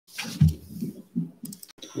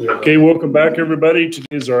Okay, welcome back, everybody.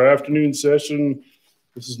 Today is our afternoon session.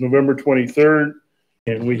 This is November 23rd,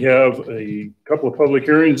 and we have a couple of public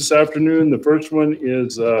hearings this afternoon. The first one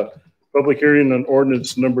is public hearing on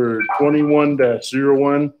ordinance number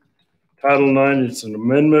 21-01, Title 9. It's an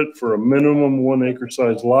amendment for a minimum 1 acre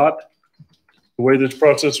size lot. The way this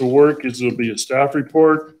process will work is there'll be a staff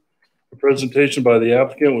report, a presentation by the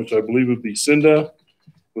applicant, which I believe would be Cinda.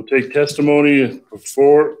 We'll take testimony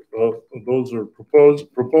before those are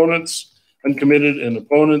proponents, uncommitted, and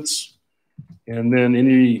opponents, and then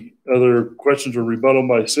any other questions or rebuttal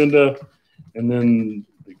by Cinda, and then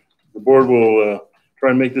the board will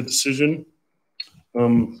try and make the decision.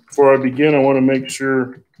 Before I begin, I want to make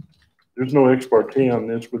sure there's no ex parte on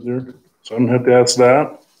this, was there? So I'm going to have to ask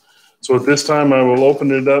that. So at this time, I will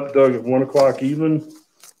open it up, Doug, at 1 o'clock even,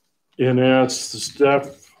 and ask the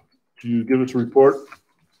staff to give us a report.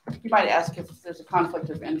 You might ask if there's a conflict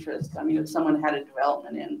of interest. I mean, if someone had a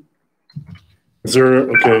development in. Is there,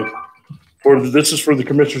 okay. This is for the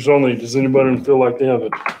commissioners only. Does anybody feel like they have an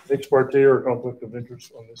ex parte or a conflict of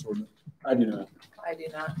interest on this ordinance? I do not. I do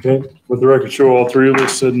not. Okay. Let the record show all three of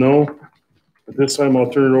us said no. At this time, I'll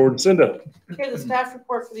turn it over to Cinda. Okay, the staff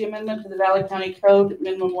report for the amendment to the Valley County Code,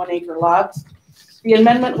 minimum 1 acre lots. The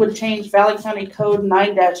amendment would change Valley County Code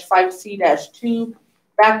 9-5C-2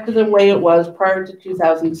 back to the way it was prior to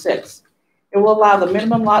 2006. It will allow the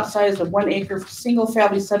minimum lot size of 1 acre for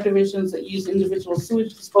single-family subdivisions that use individual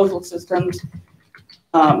sewage disposal systems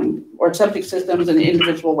or septic systems and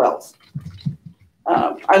individual wells.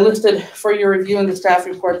 I listed for your review in the staff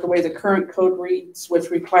report the way the current code reads,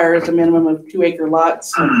 which requires a minimum of 2 acre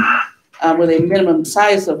lots with a minimum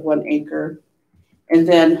size of 1 acre. And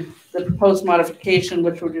then the proposed modification,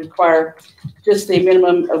 which would require just a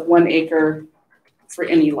minimum of 1 acre for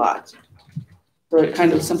any lot. So it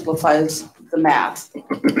kind of simplifies the math.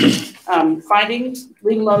 Findings,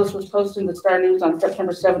 legal notice was posted in the Star News on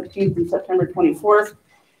September 17th and September 24th.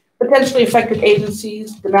 Potentially affected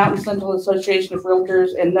agencies, the Mountain Central Association of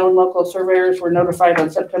Realtors and known local surveyors were notified on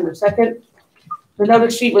September 2nd. The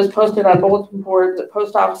notice sheet was posted on bulletin boards at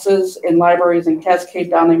post offices and libraries in Cascade,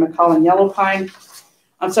 Downey, McCall, and Yellow Pine.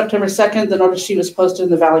 On September 2nd, the notice sheet was posted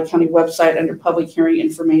in the Valley County website under public hearing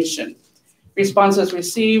information. Responses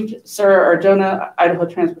received, Sarah Ardona, Idaho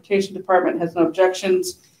Transportation Department has no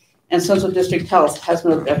objections, and Central District Health has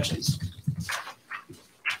no objections.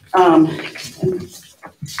 And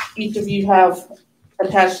each of you have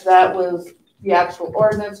attached to that with the actual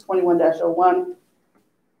ordinance 21-01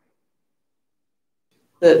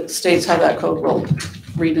 that states how that code will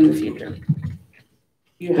read in the future.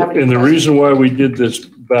 You have any and the questions? reason why we did this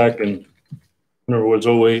back in, when it was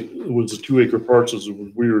 08, it was the 2 acre parcels.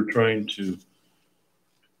 We were trying to.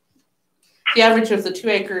 The average of the 2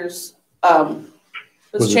 acres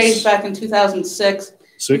was changed back in 2006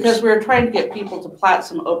 because we were trying to get people to plat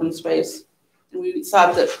some open space. And we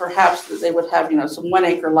thought that perhaps that they would have, some 1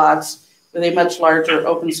 acre lots with a much larger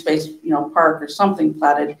open space, park or something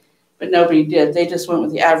platted, but nobody did. They just went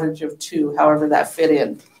with the average of 2, however that fit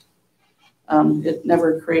in. It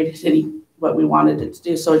never created what we wanted it to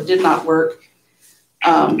do, so it did not work.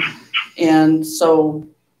 And so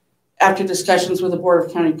after discussions with the Board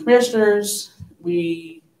of County Commissioners,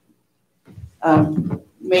 we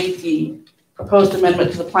made the proposed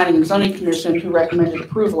amendment to the Planning and Zoning Commission, who recommended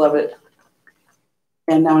approval of it.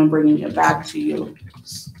 And now I'm bringing it back to you.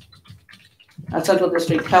 Central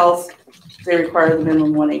District Health, they require the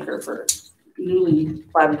minimum 1 acre for newly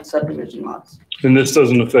platted subdivision lots. And this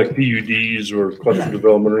doesn't affect PUDs or cluster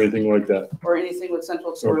development or anything like that? Or anything with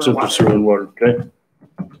central sewer or central sewer and water, okay?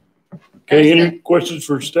 Okay, any questions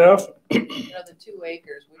for staff? The 2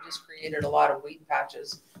 acres, we just created a lot of weed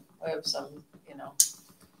patches. We have some,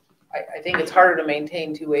 I think it's harder to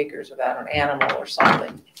maintain 2 acres without an animal or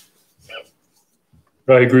something.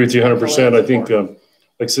 I agree with you 100%. I think,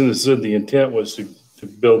 like Cindy said, the intent was to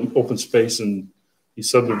build open space in these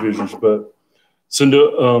subdivisions. But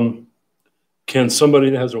Cinda, can somebody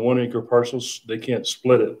that has a 1 acre parcel, they can't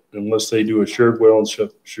split it unless they do a shared well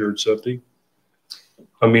and shared septic?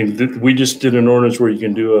 I mean, we just did an ordinance where you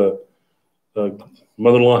can do a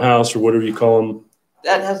mother-in-law house or whatever you call them.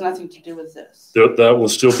 That has nothing to do with this. That will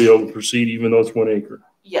still be able to proceed even though it's 1 acre.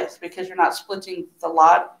 Yes, because you're not splitting the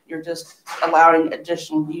lot. You're just allowing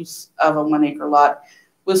additional use of a 1 acre lot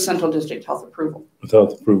with Central District Health approval.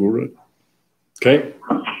 Without the approval, right? Okay.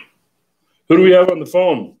 Who do we have on the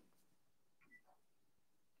phone?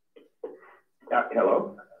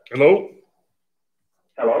 Hello? Hello?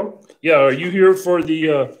 Hello? Yeah, are you here for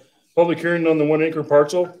the public hearing on the 1 acre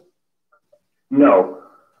parcel? No.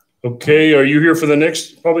 Okay, are you here for the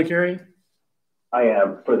next public hearing? I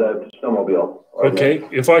am, for the snowmobile. Okay,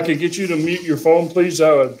 if I could get you to mute your phone, please,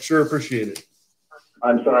 I would sure appreciate it.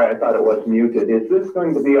 I'm sorry, I thought it was muted. Is this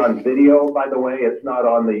going to be on video, by the way? It's not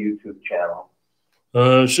on the YouTube channel.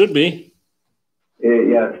 Should be.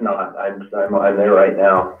 Yeah, it's not. I'm there right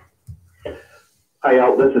now. Hi,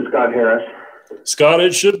 Al. This is Scott Harris. Scott,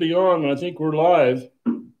 it should be on. I think we're live.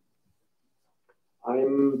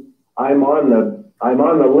 I'm on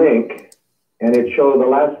the link, and it shows the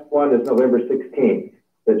last one is November 16th.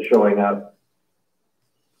 That's showing up.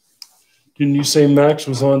 Didn't you say Max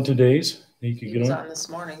was on today's? He could He get was on. on this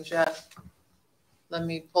morning, Jeff. Let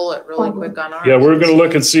me pull it really quick on ours. Yeah, we're gonna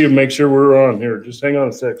look and see and make sure we're on here. Just hang on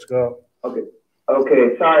a sec, Scott. Okay.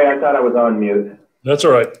 Okay. Sorry, I thought I was on mute. That's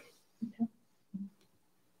all right.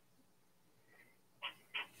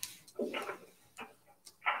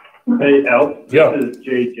 Hey, Al. Yeah. This is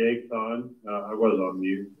Jay Jakes on. I was on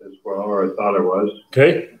mute as well, or I thought I was.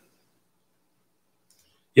 Okay.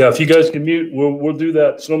 Yeah, if you guys can mute, we'll do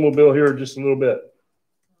that snowmobile here in just a little bit.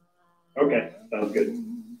 Okay, sounds good.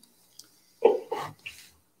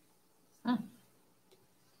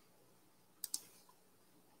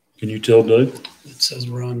 Can you tell Doug? It says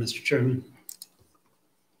we're on, Mr. Chairman.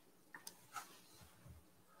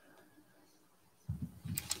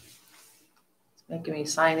 It's making me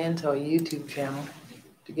sign into a YouTube channel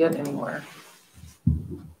to get anywhere.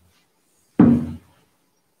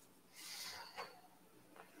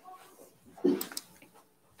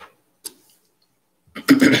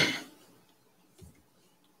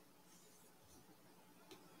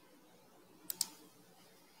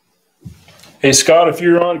 Hey, Scott, if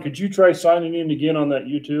you're on, could you try signing in again on that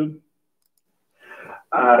YouTube?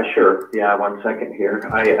 Sure. Yeah, 1 second here.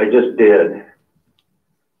 I just did.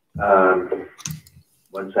 1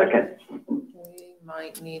 second. We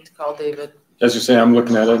might need to call David. As you say, I'm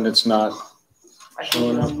looking at it and it's not. I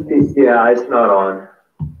think Yeah, it's not on.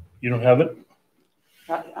 You don't have it?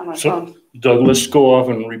 On my So, phone. Doug, let's go off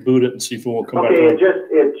and reboot it and see if it will come Okay, back on.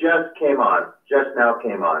 it just came on. Just now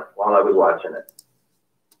came on while I was watching it.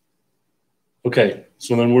 Okay,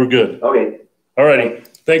 so then we're good. Okay. All righty.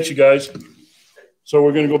 Thanks, you guys. So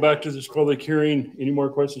we're going to go back to this public hearing. Any more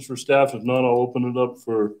questions for staff? If not, I'll open it up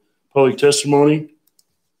for public testimony.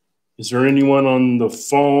 Is there anyone on the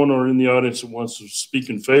phone or in the audience that wants to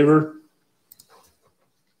speak in favor?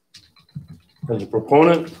 As a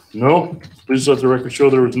proponent? No? Please let the record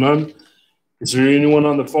show there was none. Is there anyone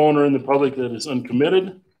on the phone or in the public that is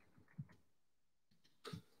uncommitted?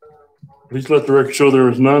 Please let the record show there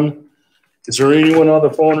was none. Is there anyone on the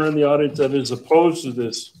phone or in the audience that is opposed to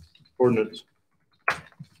this ordinance?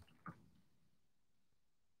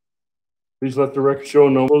 Please let the record show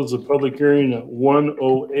no. Close the public hearing at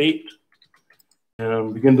 1:08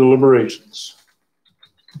 and begin deliberations.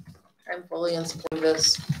 I'm fully in support of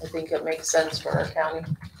this. I think it makes sense for our county.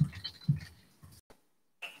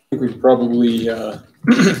 I think we probably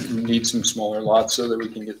need some smaller lots so that we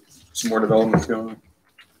can get some more development going.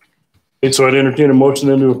 Okay, so I'd entertain a motion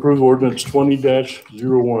then to approve ordinance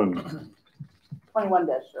 20-01.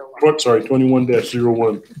 21-01. Sorry,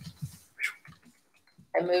 21-01.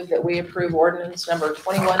 I move that we approve ordinance number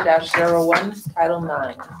 21-01, Title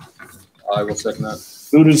 9. I will second that.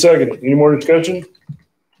 Moved and seconded. Any more discussion?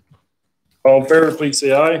 All in favor, please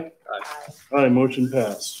say aye. Aye, motion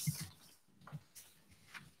passed.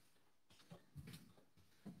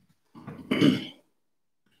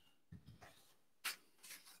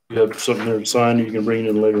 You have something there to sign, you can bring it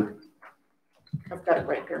in later. I've got it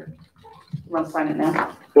right here. You want to sign it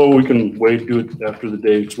now? Well, we can wait, do it after the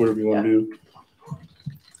dates, whatever you want to do.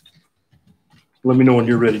 Let me know when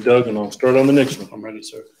you're ready, Doug, and I'll start on the next one. I'm ready,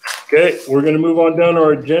 sir. Okay, we're going to move on down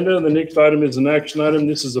our agenda. The next item is an action item.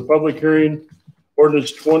 This is a public hearing,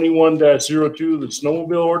 ordinance 21-02, the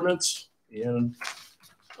snowmobile ordinance. And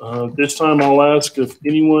this time I'll ask if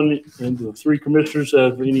anyone in the three commissioners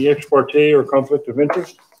have any ex parte or conflict of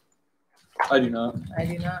interest. I do not. I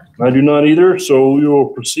do not. I do not either, so we will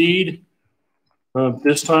proceed.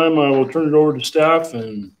 This time I will turn it over to staff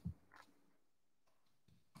and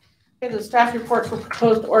Okay, the staff report for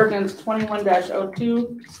proposed ordinance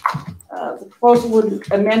 21-02. The proposal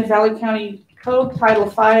would amend Valley County Code Title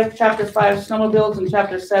 5, Chapter 5, Snowmobiles, and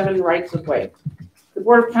Chapter 7, Rights of Way. The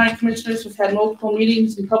Board of County Commissioners have had multiple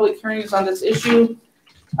meetings and public hearings on this issue.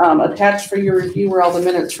 Attached for your review were all the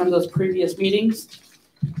minutes from those previous meetings.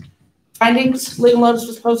 Findings: legal notice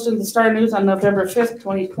was posted in the Star News on November 5th,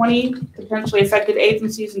 2020. Potentially affected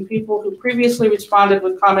agencies and people who previously responded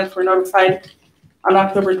with comments were notified on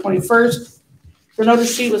October 21st. The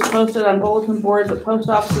notice sheet was posted on bulletin boards at post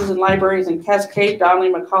offices and libraries in Cascade,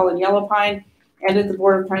 Donley, McCall, and Yellow Pine, and at the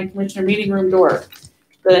Board of County Commissioner meeting room door.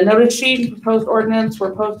 The notice sheet and proposed ordinance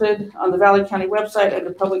were posted on the Valley County website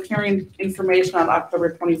under public hearing information on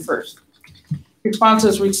October 21st.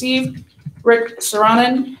 Responses received. Rick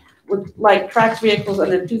Saranen would like tracked vehicles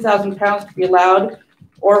under 2,000 pounds to be allowed,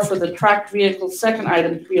 or for the tracked vehicle's second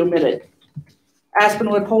item to be omitted.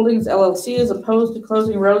 Aspenwood Holdings LLC is opposed to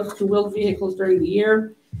closing roads to wheeled vehicles during the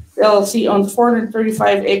year. The LLC owns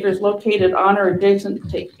 435 acres located on or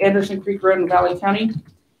adjacent to Anderson Creek Road in Valley County.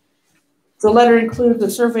 The letter includes a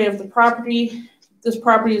survey of the property. This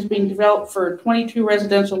property is being developed for 22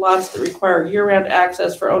 residential lots that require year-round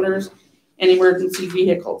access for owners and emergency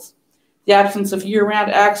vehicles. The absence of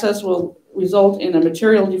year-round access will result in a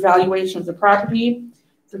material devaluation of the property.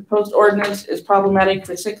 The proposed ordinance is problematic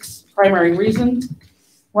for 6 primary reasons.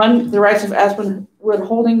 1, the rights of Aspenwood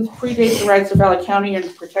Holdings predate the rights of Valley County and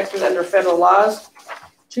are protected under federal laws.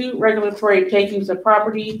 2, regulatory takings of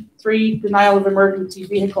property. 3, denial of emergency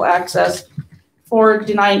vehicle access. 4,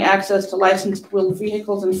 denying access to licensed wheeled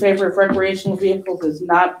vehicles in favor of recreational vehicles is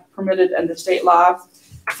not permitted under state law.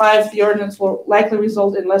 5, the ordinance will likely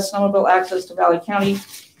result in less snowmobile access to Valley County.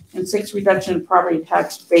 And 6, reduction in property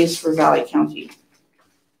tax base for Valley County.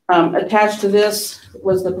 Attached to this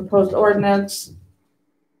was the proposed ordinance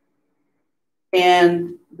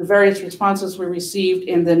and the various responses we received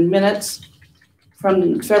in the minutes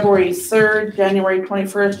from February 3rd, January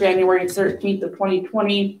 21st, January 13th of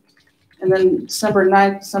 2020, and then December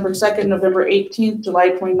 9th, December 2nd, November 18th, July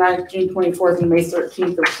 29th, June 24th, and May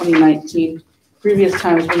 13th of 2019, previous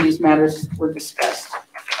times when these matters were discussed.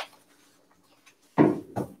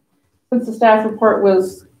 Since the staff report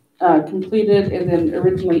was completed and then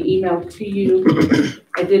originally emailed to you,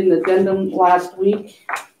 I did an addendum last week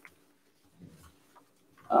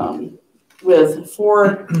with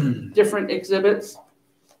 4 different exhibits.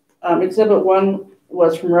 Exhibit 1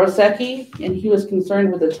 was from Rosecki, and he was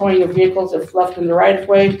concerned with the towing of vehicles if left in the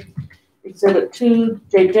right-of-way. Exhibit 2,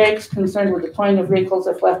 Jay Jakes, concerned with the towing of vehicles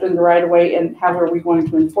if left in the right-of-way, and how are we going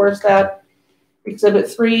to enforce that. Exhibit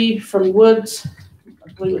 3 from Woods,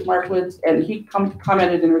 I believe it was Mark Woods, and he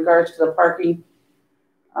commented in regards to the parking.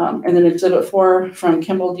 And then Exhibit 4 from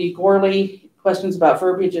Kimball D. Gorley, questions about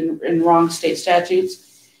verbiage and wrong state statutes.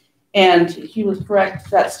 And he was correct,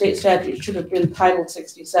 that state statute should have been Title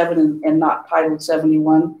 67 and not Title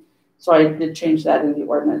 71. So I did change that in the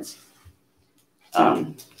ordinance.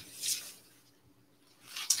 And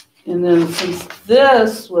then since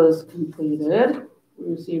this was completed,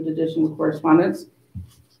 we received additional correspondence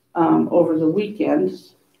over the weekend.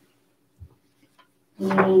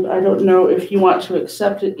 And I don't know if you want to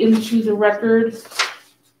accept it into the record.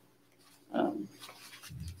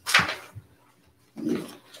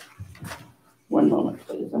 One moment,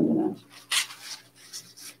 please. I'm gonna.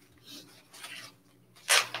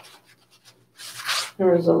 There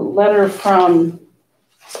was a letter from,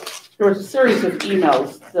 there was a series of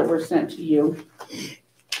emails that were sent to you.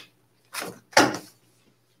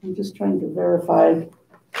 I'm just trying to verify.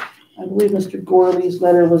 I believe Mr. Gorley's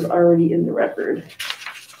letter was already in the record.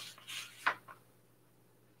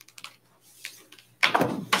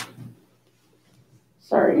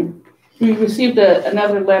 Sorry. We received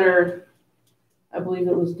another letter, I believe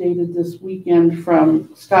it was dated this weekend,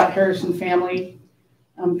 from Scott Harrison family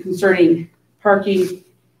concerning parking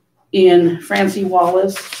in Francie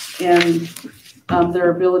Wallace and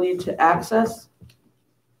their ability to access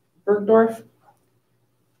Bergdorf.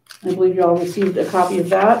 I believe you all received a copy of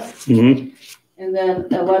that. Mm-hmm. And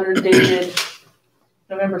then a letter dated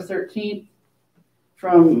November 13th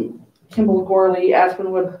from Kimball Gorley,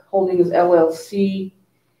 Aspenwood Holdings LLC.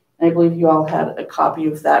 I believe you all had a copy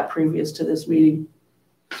of that previous to this meeting.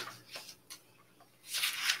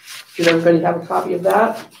 Did everybody have a copy of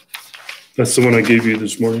that? That's the one I gave you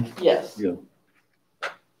this morning? Yes. Yeah.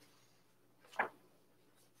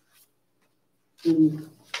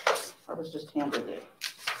 I was just handed it.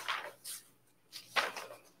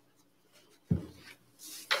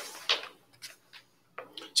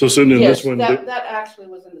 So send in Yes, this one. that actually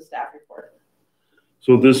was in the staff report.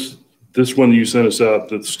 So this one that you sent us out,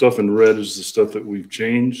 the stuff in red is the stuff that we've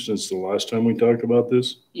changed since the last time we talked about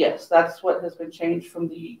this? Yes, that's what has been changed from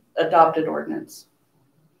the adopted ordinance.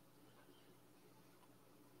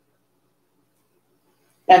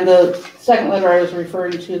 And the second letter I was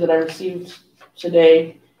referring to that I received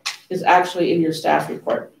today is actually in your staff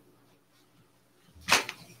report.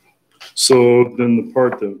 So then the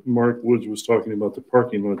part that Mark Woods was talking about, the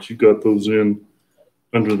parking lots, you got those in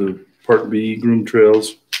under the Part B, groom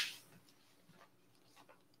trails?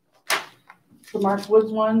 The Mark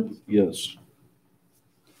Woods one? Yes.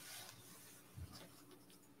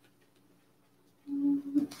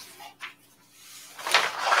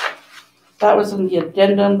 That was in the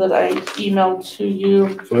addendum that I emailed to you.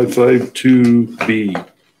 552B.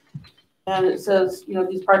 And it says, you know,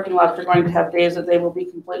 these parking lots are going to have days that they will be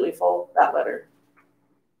completely full, that letter.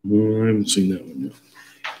 I haven't seen that one yet.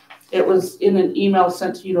 It was in an email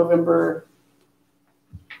sent to you November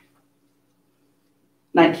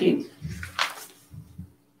 19th.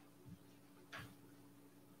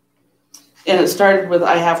 And it started with,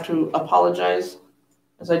 I have to apologize,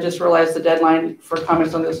 as I just realized the deadline for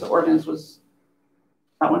comments on this ordinance was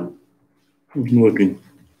that one. I'm looking.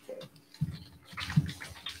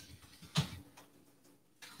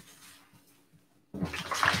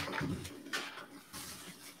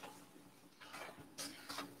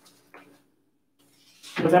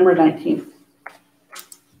 November 19th.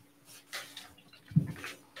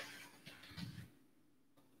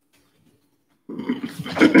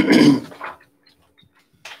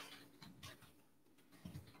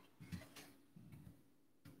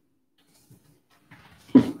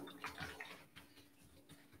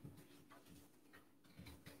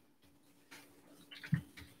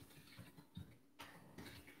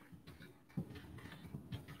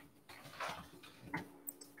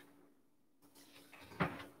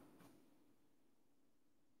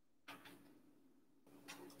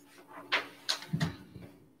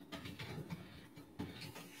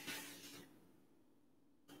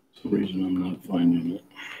 For some reason I'm not finding it.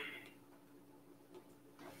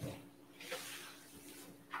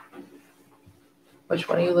 Which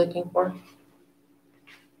one are you looking for?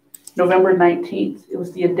 November 19th. It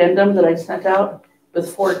was the addendum that I sent out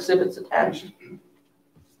with 4 exhibits attached.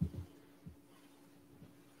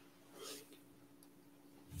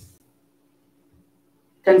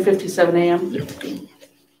 (10:57 a.m.) There we go.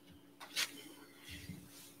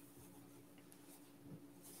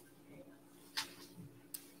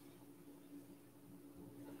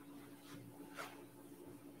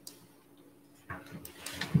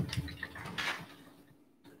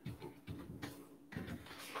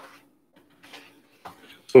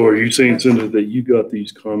 So are you saying, Cindy, that you got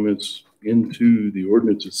these comments into the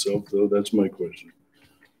ordinance itself, though? That's my question.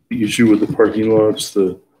 The issue with the parking lots,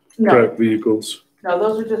 the track vehicles? No,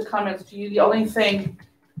 those are just comments to you. The only thing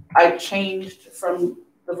I changed from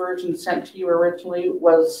the version sent to you originally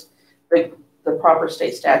was the proper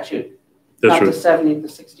state statute, That's not right. the 70 to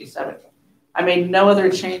 67. I made no other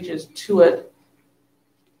changes to it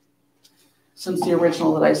since the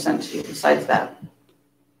original that I sent to you besides that.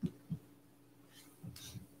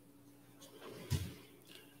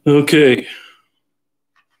 Okay.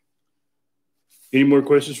 Any more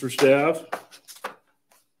questions for staff?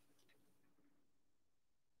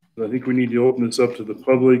 I think we need to open this up to the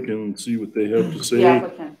public and see what they have to say. The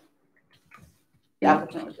applicant. The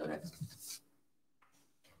applicant would go ahead.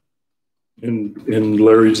 And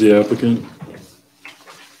Larry's the applicant?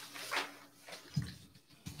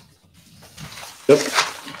 Yep.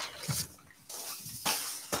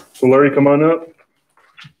 So Larry, come on up.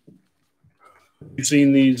 You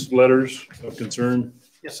seen these letters of concern?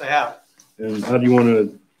 Yes, I have. And how do you want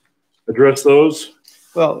to address those?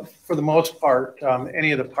 Well, for the most part,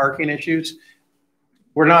 any of the parking issues,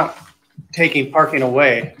 we're not taking parking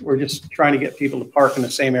away. We're just trying to get people to park in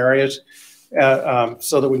the same areas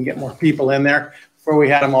so that we can get more people in there. Before we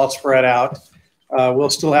had them all spread out,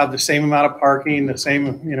 we'll still have the same amount of parking, the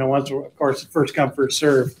same, you know, once, of course, first come, first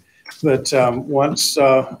serve. But once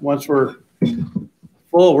we're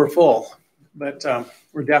full, we're full. But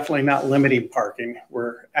we're definitely not limiting parking.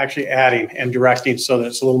 We're actually adding and directing so that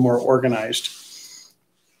it's a little more organized.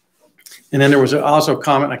 And then there was also a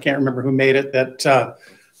comment, I can't remember who made it, that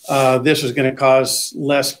this is going to cause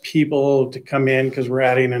less people to come in because we're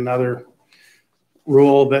adding another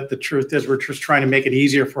rule. But the truth is we're just trying to make it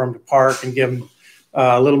easier for them to park and give them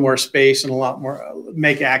a little more space and a lot more,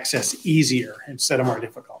 make access easier instead of more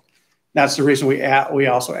difficult. That's the reason we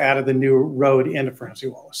also added the new road into Francie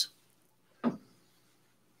Wallace.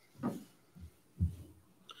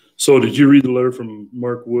 So did you read the letter from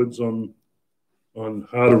Mark Woods on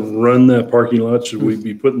how to run that parking lot? Should we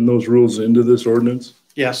be putting those rules into this ordinance?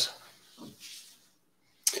 Yes.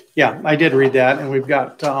 Yeah, I did read that, and we've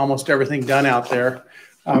got almost everything done out there.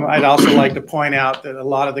 I'd also like to point out that a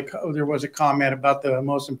lot of there was a comment about the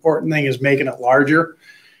most important thing is making it larger.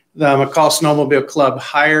 The McCall Snowmobile Club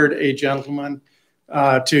hired a gentleman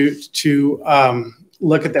to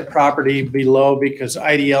look at that property below because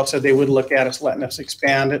IDL said they would look at us letting us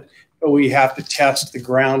expand it, but we have to test the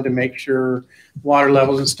ground to make sure water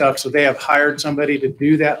levels and stuff. So they have hired somebody to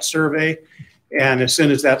do that survey. And as soon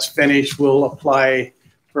as that's finished, we'll apply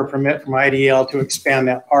for a permit from IDL to expand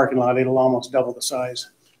that parking lot. It'll almost double the size.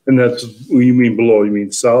 And that's, you mean below, you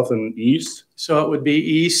mean south and east? So it would be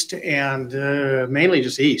east and mainly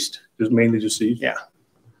just east. Just mainly just east? Yeah.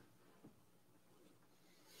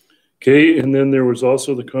 Okay, and then there was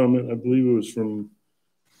also the comment, I believe it was from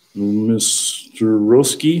Mr.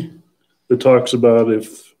 Roski, that talks about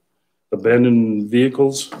if abandoned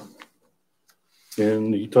vehicles.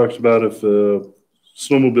 And he talks about if a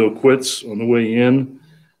snowmobile quits on the way in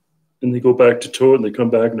and they go back to tow it and they come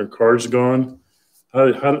back and their car's gone.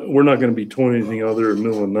 We're not going to be towing anything out there in the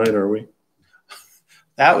middle of the night, are we?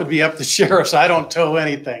 That would be up to sheriffs. I don't tow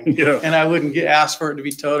anything. Yeah. And I wouldn't ask for it to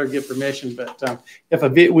be towed or get permission. But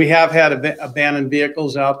we have had abandoned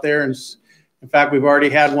vehicles out there. And in fact, we've already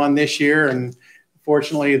had one this year. And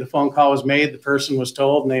fortunately, the phone call was made. The person was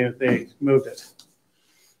told and they moved it.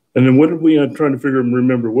 And then what did we, I'm trying to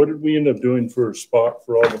remember, what did we end up doing for a spot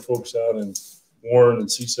for all the folks out in Warren and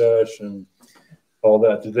CSASH and all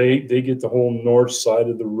that? Did they get the whole north side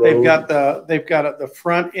of the road? They've got the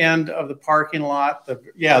front end of the parking lot. The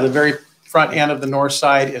very front end of the north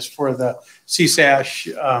side is for the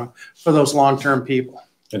CSASH, for those long-term people.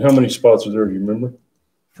 And how many spots are there? Do you remember?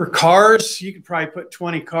 For cars, you could probably put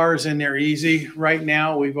 20 cars in there easy. Right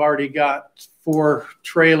now, we've already got 4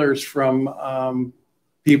 trailers from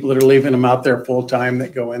people that are leaving them out there full time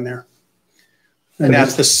that go in there. And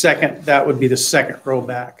that's that would be the second row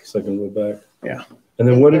back. Second row back. Yeah. And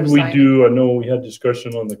then what did we do? I know we had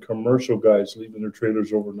discussion on the commercial guys leaving their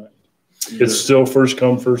trailers overnight. It's still first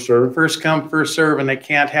come, first serve? First come, first serve, and they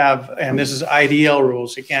can't have, and this is IDL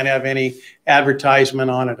rules, you can't have any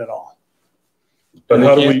advertisement on it at all. But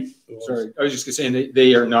how do we? Sorry, I was just going to say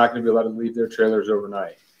they are not going to be allowed to leave their trailers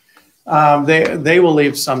overnight. They will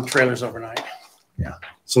leave some trailers overnight. Yeah.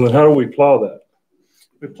 So then how do we plow that?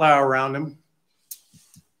 We plow around them.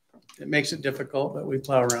 It makes it difficult, but we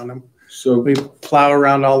plow around them. So we plow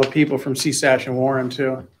around all the people from CSASH and Warren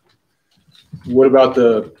too. What about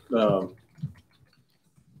the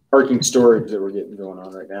parking storage that we're getting going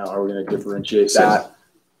on right now? How are we going to differentiate that?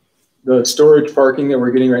 The storage parking that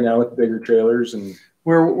we're getting right now with bigger trailers, and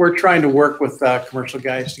we're trying to work with commercial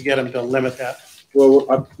guys to get them to limit that.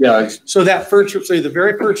 Well, yeah. So the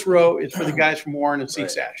very first row is for the guys from Warren and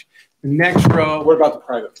CSASH. Right. The next row. What about the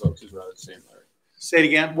private folks? Is what I was saying, Larry. Say it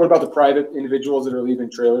again. What about the private individuals that are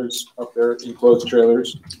leaving trailers up there, enclosed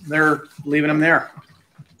trailers? They're leaving them there.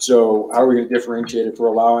 So how are we going to differentiate if we're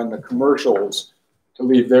allowing the commercials to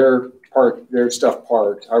leave their stuff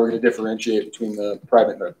parked? How are we going to differentiate between the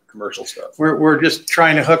private and the commercial stuff? We're just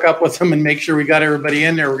trying to hook up with them and make sure we got everybody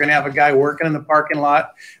in there. We're going to have a guy working in the parking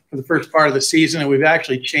lot for the first part of the season, and we've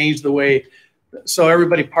actually changed the way, so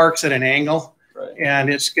everybody parks at an angle. Right. And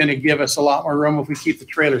it's going to give us a lot more room if we keep the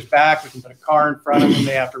trailers back. We can put a car in front of them.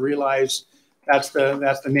 They have to realize that's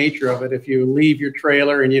the nature of it. If you leave your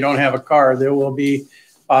trailer and you don't have a car, there will be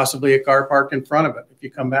possibly a car parked in front of it if you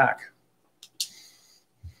come back.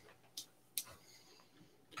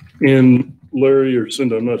 And Larry or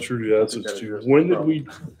Cinda, I'm not sure who asked this to you. When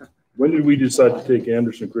did we decide to take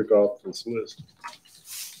Anderson Creek off this list?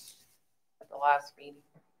 At the last meeting.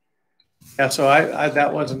 Yeah, so I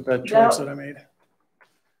that wasn't the choice that I made.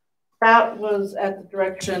 That was at the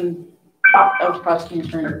direction of prosecuting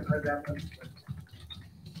attorney.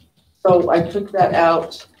 So I took that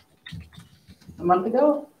out a month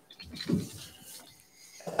ago.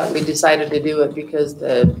 We decided to do it because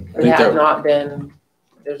there's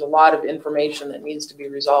a lot of information that needs to be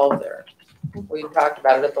resolved there. We talked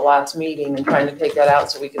about it at the last meeting and trying to take that out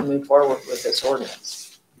so we can move forward with this ordinance.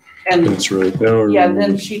 And that's right. Yeah,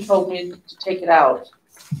 then she told me to take it out.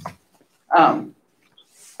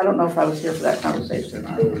 I don't know if I was here for that conversation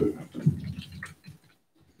or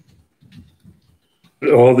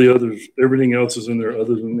not. All the others, everything else is in there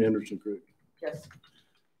other than Anderson Creek. Yes.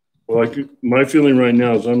 Well, my feeling right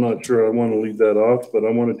now is I'm not sure I want to leave that off, but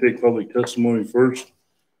I want to take public testimony first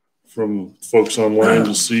from folks online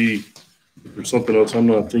to see if there's something else I'm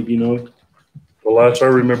not thinking of. The last I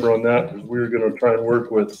remember on that is we were going to try and work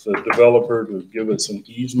with the developer to give us an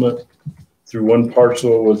easement through one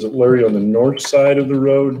parcel. Was it, Larry, on the north side of the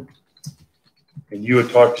road? And you had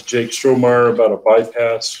talked to Jake Strohmeyer about a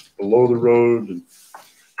bypass below the road. And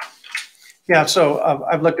yeah, so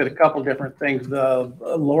I've looked at a couple different things. The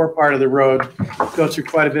lower part of the road goes through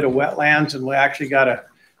quite a bit of wetlands, and we actually got to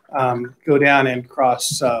go down and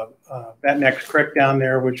cross that next creek down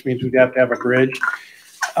there, which means we'd have to have a bridge.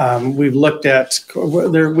 We've looked at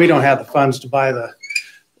we don't have the funds to buy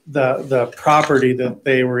the property that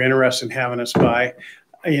they were interested in having us buy.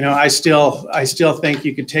 You know, I still think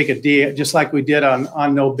you could take a D, just like we did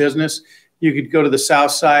on No Business. You could go to the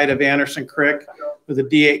south side of Anderson Creek with a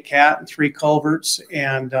D8 cat and 3 culverts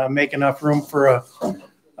and make enough room for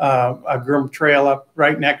a groom trail up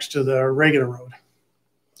right next to the regular road.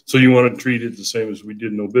 So you want to treat it the same as we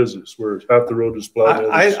did No Business, where half the road is plowed?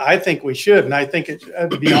 I think we should, and I think it,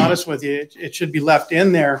 to be honest with you, it should be left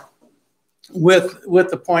in there with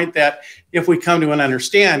the point that if we come to an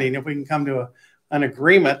understanding, if we can come to an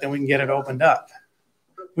agreement, then we can get it opened up.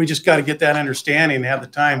 We just got to get that understanding and have the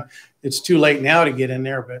time. It's too late now to get in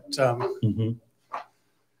there, but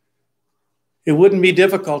it wouldn't be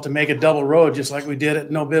difficult to make a double road just like we did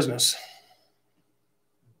at No Business.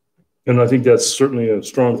 And I think that's certainly a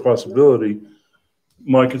strong possibility.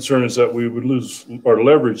 My concern is that we would lose our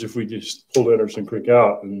leverage if we just pulled Anderson Creek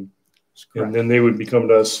out, and then they would be coming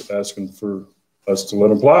to us asking for us to let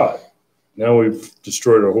them plow it. Now we've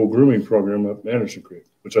destroyed our whole grooming program up Anderson Creek,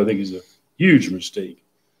 which I think is a huge mistake.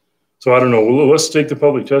 So I don't know. Well, let's take the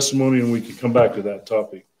public testimony and we can come back to that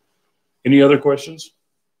topic. Any other questions?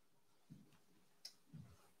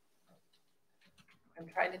 I'm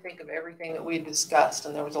trying to think of everything that we discussed,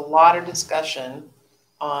 and there was a lot of discussion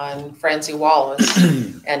on Francie Wallace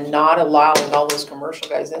and not allowing all those commercial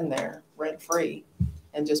guys in there rent free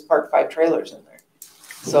and just park 5 trailers in there.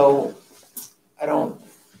 So I don't.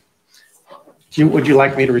 Would you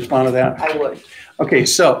like me to respond to that? I would. Okay,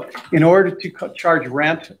 so in order to charge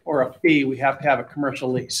rent or a fee, we have to have a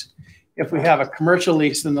commercial lease. If we have a commercial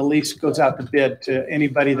lease, then the lease goes out to bid to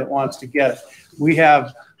anybody that wants to get it. We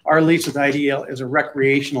have our lease with IDL is a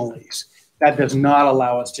recreational lease. That does not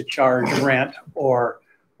allow us to charge rent or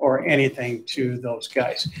anything to those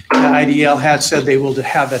guys. The IDL has said they will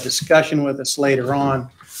have a discussion with us later on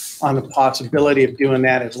the possibility of doing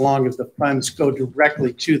that as long as the funds go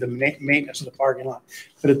directly to the maintenance of the parking lot.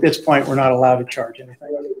 But at this point, we're not allowed to charge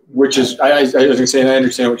anything. Which is, I was going to say, and I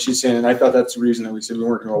understand what she's saying, and I thought that's the reason that we said we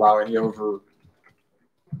weren't going to allow any over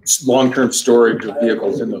long-term storage of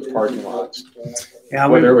vehicles in those parking lots. Yeah,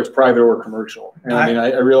 whether it was private or commercial. And I mean,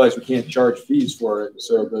 I realize we can't charge fees for it.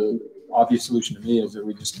 So the obvious solution to me is that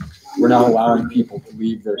we're not allowing people to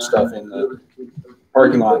leave their stuff in the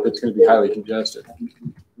parking lot that's going to be highly congested.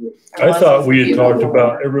 I thought we had talked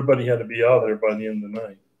about everybody had to be out there by the end of the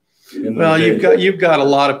night. Well, you've got a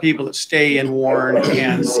lot of people that stay in Warren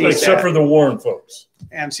and see except for the Warren folks.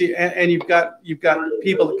 And see, and you've got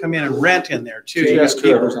people that come in and rent in there too. Yes,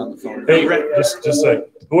 whoever's on the phone. Hey, just like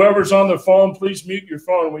whoever's on the phone, please mute your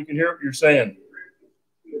phone. We can hear what you're saying.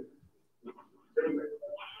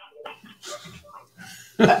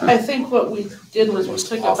 I think what we did was we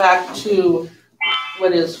took it back to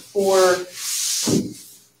what is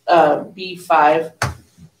 4B5.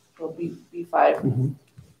 Well, B5. And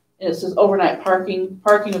it says overnight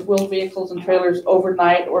parking of wheeled vehicles and trailers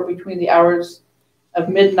overnight or between the hours of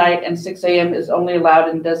midnight and 6 a.m. is only allowed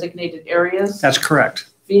in designated areas. That's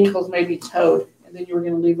correct. Vehicles may be towed. And then you were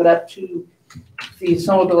going to leave it up to the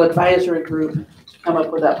Snowmobile Advisory Group to come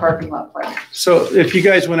up with that parking lot plan. So if you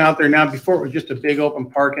guys went out there now, before it was just a big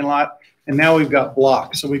open parking lot, and now we've got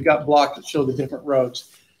blocks. So we've got blocks that show the different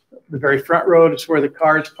roads. The very front road is where the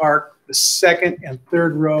cars park. The second and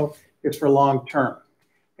third row is for long term.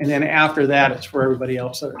 And then after that, it's for everybody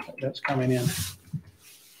else that's coming in.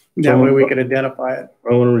 That way we can identify it.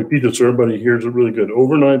 I want to repeat this so everybody hears it really good.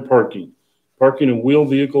 Overnight parking. Parking of wheeled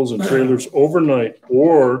vehicles and trailers overnight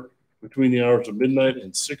or between the hours of midnight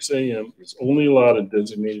and 6 a.m. is only allowed in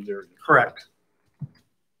designated areas. Correct.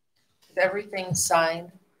 Is everything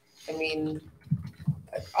signed? I mean,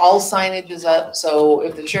 all signage is up. So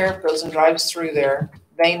if the sheriff goes and drives through there,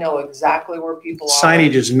 they know exactly where people are.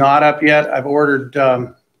 Signage is not up yet. I've ordered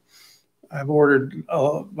about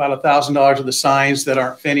 $1,000 of the signs that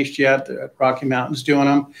aren't finished yet. Rocky Mountain's doing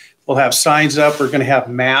them. We'll have signs up. We're going to have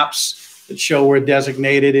maps that show where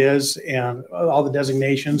designated is and all the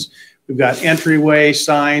designations. We've got entryway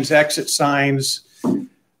signs, exit signs.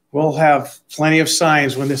 We'll have plenty of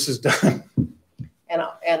signs when this is done.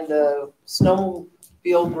 And the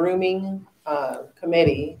snowmobile grooming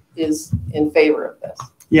committee is in favor of this.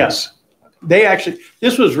 Yes. They actually,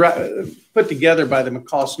 this was put together by the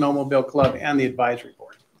McCall Snowmobile Club and the advisory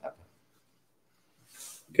board.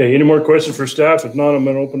 Okay, any more questions for staff? If not, I'm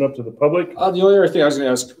going to open up to the public. The only other thing I was going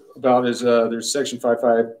to ask about is there's section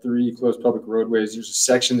 553, closed public roadways. There's a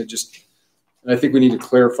section that just, and I think we need to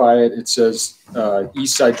clarify it. It says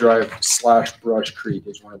East Side Drive / Brush Creek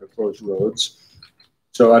is one of the closed roads.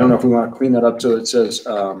 So I don't know if we want to clean that up so it says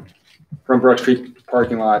from Brush Creek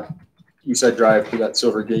parking lot, East Side Drive to that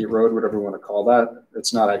Silver Gate Road, whatever we want to call that.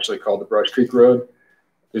 It's not actually called the Brush Creek Road,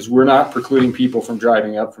 because we're not precluding people from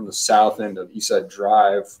driving up from the south end of East Side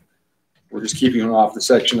Drive. We're just keeping them off the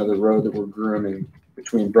section of the road that we're grooming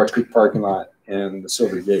between Brush Creek parking lot and the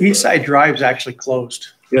Silver Gate Road. East Side Drive's actually closed.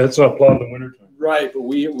 Yeah, it's not plowed in the wintertime. Right, but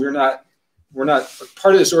we're not we're not,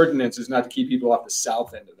 part of this ordinance is not to keep people off the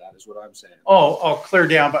south end of that, is what I'm saying. Oh, clear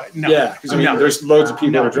down, but no. Yeah, because I mean, there's loads of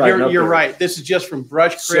people that are driving up You're there. right. This is just from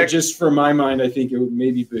Brush Creek. So just for my mind, I think it would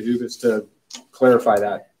maybe behoove us to clarify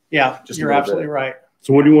that. Yeah, Just you're a little absolutely bit. right.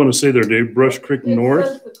 So what do you want to say there, Dave? Brush Creek It North?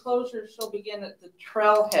 says the closure shall begin at the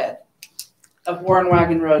trailhead of Warren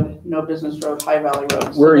Wagon Road, No Business Road, High Valley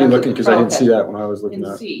Road. Where are you that's at looking? the Because I didn't see trailhead that when I was looking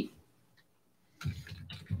in at. C.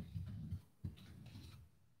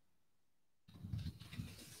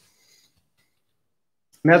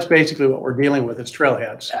 And that's basically what we're dealing with is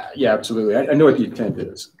trailheads. Yeah, absolutely. I know what the intent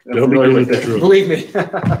is. I'm They'll familiar begin with at the it. trail. Believe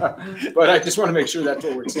me. But I just want to make sure that's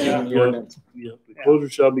what we're saying in the Yeah. ordinance. Yeah, the closure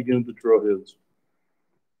shall begin at the trailheads.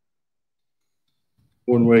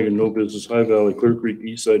 Warren Wagon, No Business, High Valley, Clear Creek,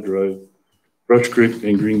 East Side Drive, Brush Creek,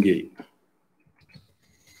 and Green Gate.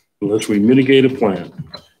 Unless we mitigate a plan.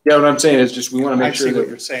 Yeah, what I'm saying is just we want to I make sure see what that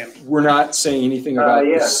you're saying. we're not saying anything about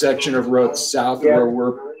yeah. the section of road south of where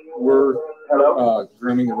we're Hello?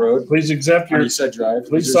 grooming the road Please accept on your, East Side Drive.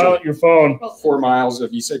 please There's a silent your phone. 4 miles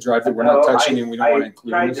of East Side Drive that we're not Hello? touching and we don't want to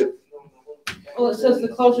include in this. Well, it says the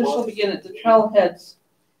closure shall begin at the trailheads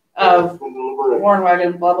of Warren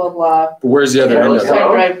Wagon, blah, blah, blah. But where's the other end East of it?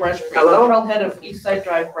 Side Drive, Brush Creek. The Hello? trailhead of East Side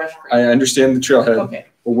Drive, Brush Creek. I understand the trailhead, Okay.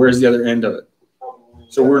 but where's the other end of it?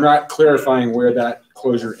 So we're not clarifying where that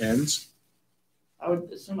closure ends. I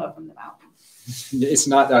would assume up in the mountains. It's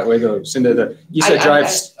not that way though. Cinda, the East Side Drive,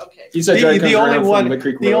 Okay. East Side Drive comes The only around one, from Lick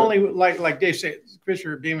Creek the Road. only, like Dave said,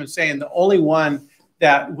 Commissioner Beeman's saying, the only one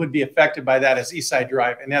that would be affected by that is East Side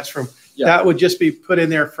Drive. And that's from, Yeah. that would just be put in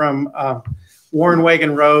there from Warren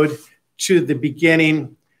Wagon Road to the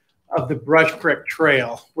beginning of the Brush Creek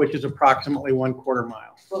Trail, which is approximately 1/4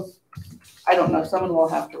 mile. Well, I don't know. Someone will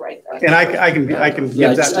have to write that. And I can Yeah,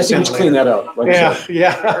 give that to I think Cindy just clean later. that up. Like I Yeah, said.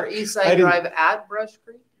 yeah, Or East I Side didn't- Drive at Brush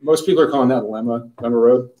Creek? Most people are calling that Lemma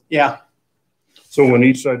Road. yeah. So when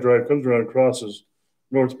East Side Drive comes around and crosses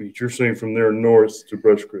North Beach, you're saying from there north to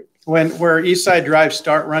Brush Creek. Where East Side Drive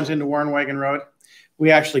runs into Warren Wagon Road, we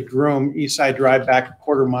actually groom East Side Drive back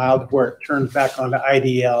 1/4 mile to where it turns back onto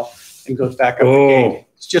IDL and goes back up the gate.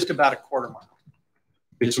 It's just about 1/4 mile.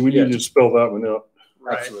 Okay, so we need to spell that one out.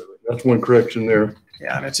 Right. Absolutely. That's one correction there.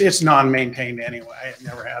 Yeah, and it's non-maintained anyway. It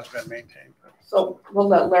never has been maintained. So we'll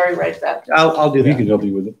let Larry write that. I'll do He that. can help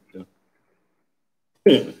you with it.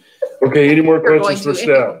 Yeah. Okay, any more You're questions for going to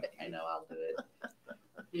staff? anyway. I know, I'll do it.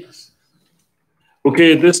 Yes.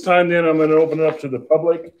 Okay, at this time then, I'm going to open it up to the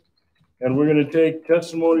public. And we're going to take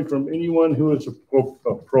testimony from anyone who is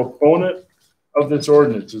a proponent of this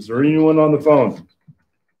ordinance. Is there anyone on the phone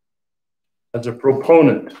as a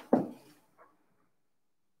proponent?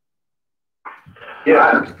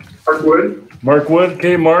 Yeah, Mark Wood. Mark Wood.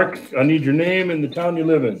 Okay, Mark, I need your name and the town you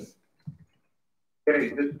live in. Hey,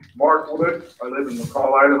 this is Mark Wood. I live in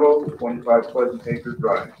McCall, Idaho, 25 Pleasant Acre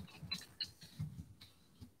Drive.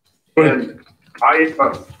 And I,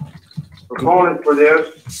 proponent for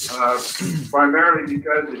this, primarily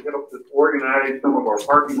because it helps us organize some of our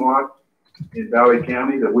parking lots in Valley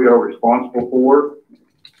County that we are responsible for.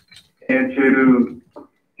 And to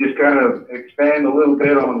just kind of expand a little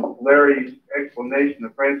bit on Larry's explanation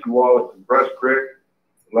of Francie Wallace and Brush Creek,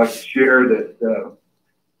 I'd like to share that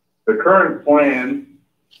the current plan,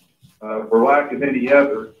 for lack of any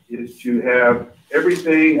other, is to have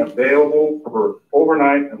everything available for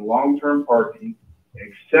overnight and long-term parking,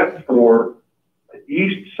 except for the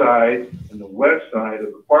east side and the west side of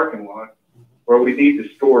the parking lot where we need to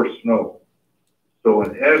store snow. So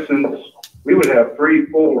in essence, we would have 3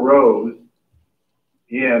 full rows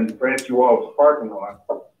in Francie Wallace parking lot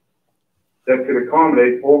that could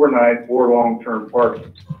accommodate overnight or long-term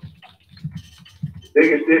parking. The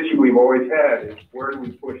biggest issue we've always had is where do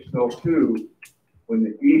we push snow to when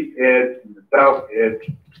the east edge and the south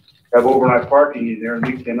edge have overnight parking in there and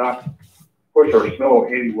we cannot push our snow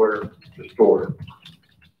anywhere to store it.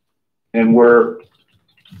 And we're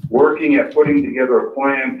working at putting together a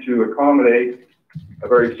plan to accommodate a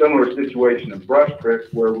very similar situation in Brush Creek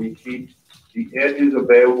where we keep the edges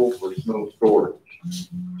available for snow storage.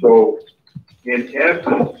 So in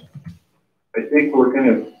essence, I think we're going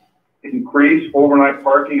to increase overnight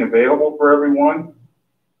parking available for everyone,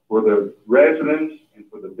 for the residents and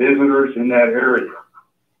for the visitors in that area.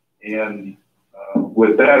 And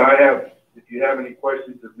with that, if you have any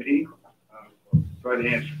questions of me, I'll try to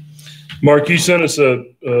answer. Mark, you sent us a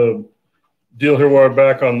deal here a while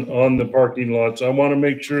back on the parking lots. I want to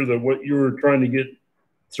make sure that what you were trying to get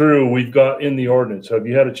through, we've got in the ordinance. Have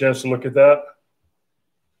you had a chance to look at that?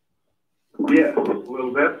 Yeah, just a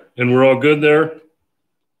little bit. And we're all good there?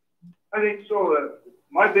 I think so.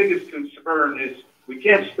 My biggest concern is we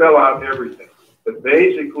can't spell out everything. But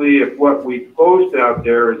basically, if what we post out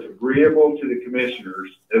there is agreeable to the commissioners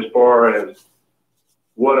as far as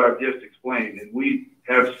what I've just explained, and we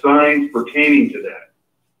have signs pertaining to that.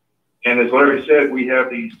 And as Larry said, we have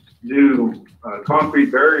these new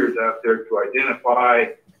concrete barriers out there to identify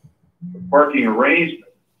the parking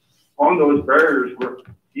arrangement. On those barriers, where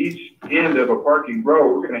each end of a parking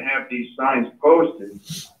row, we're going to have these signs posted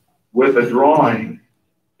with a drawing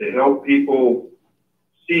to help people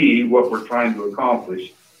see what we're trying to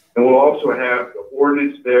accomplish. And we'll also have the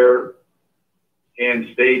ordinance there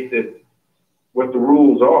and state that what the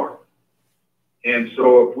rules are. And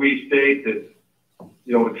so if we state that,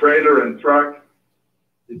 you know, a trailer and truck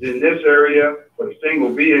is in this area, but a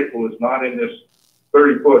single vehicle is not in this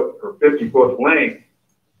 30-foot or 50-foot length,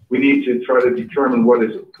 we need to try to determine what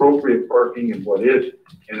is appropriate parking and what isn't,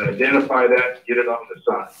 and identify that, get it on the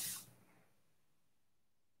sign.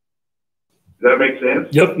 Does that make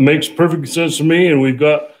sense? Yep, makes perfect sense to me. And we've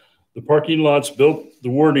got the parking lots built, the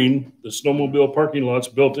wording, the snowmobile parking lots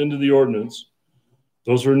built into the ordinance.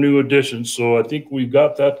 Those are new additions. So I think we've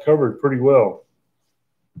got that covered pretty well.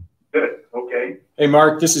 Good, okay. Hey,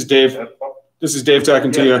 Mark, this is Dave. This is Dave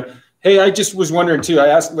talking to you. Hey, I just was wondering too, I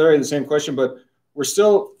asked Larry the same question, but we're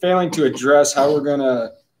still failing to address how we're going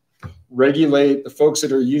to regulate the folks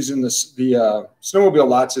that are using the snowmobile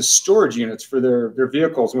lots as storage units for their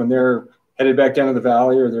vehicles when they're headed back down to the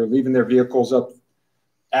valley, or they're leaving their vehicles up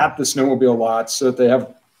at the snowmobile lots so that they have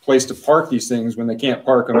a place to park these things when they can't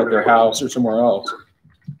park them at their house or somewhere else.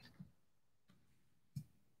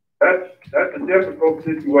 That's a difficult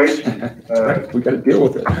situation. We got to deal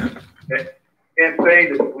with it. Can't say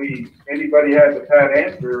that anybody has a pat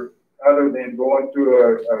answer other than going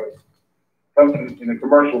through something in a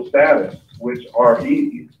commercial status, which our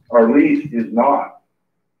lease is not.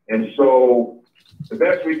 And so the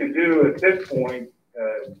best we can do at this point,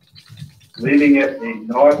 leaving it a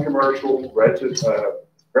non-commercial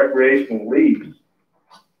recreational lease,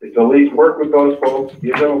 is to at least work with those folks,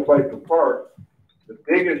 give them a place to park. The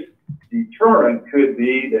biggest deterrent could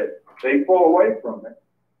be that they pull away from it.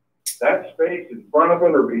 That space in front of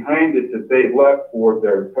it or behind it that they've left for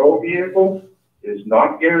their tow vehicle is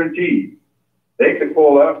not guaranteed. They could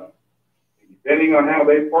pull up, depending on how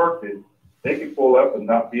they parked it, they could pull up and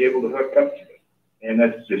not be able to hook up to it. And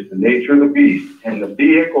that's just the nature of the beast. And the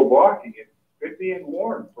vehicle blocking it could be in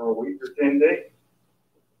Warren for a week or 10 days.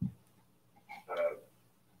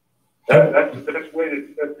 That's the best way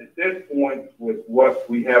to at this point with what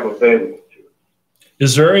we have available to us.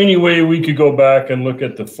 Is there any way we could go back and look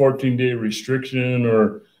at the 14-day restriction,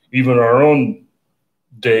 or even our own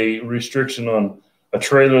day restriction on a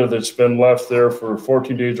trailer that's been left there for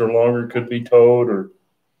 14 days or longer could be towed? Or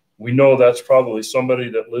we know that's probably somebody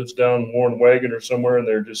that lives down Warren Wagon or somewhere and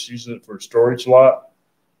they're just using it for a storage lot.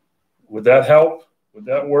 Would that help? Would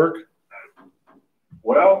that work?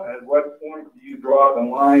 Well, at what point do you draw the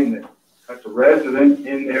line that that's a resident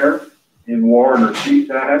in there in Warren or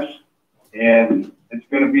Seatash, and it's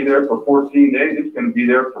going to be there for 14 days. It's going to be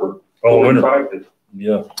there for 45 days.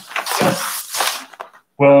 Yeah.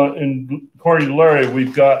 Well, and according to Larry,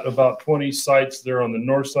 we've got about 20 sites there on the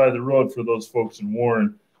north side of the road for those folks in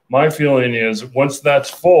Warren. My feeling is once that's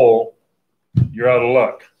full, you're out of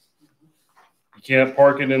luck. You can't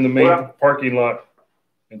park it in the main parking lot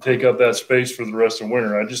and take up that space for the rest of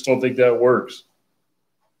winter. I just don't think that works.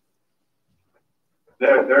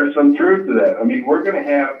 There's some truth to that. I mean, we're going to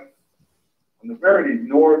have, on the very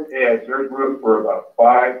north edge, there's room for about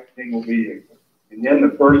 5 single vehicles. And then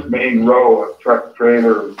the first main row of truck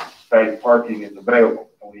trailer type parking is available.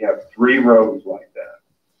 And we have 3 rows like that.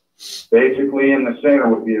 Basically, in the center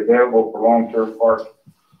would be available for long-term parking.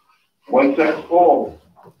 Once that's full,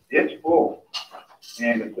 it's full.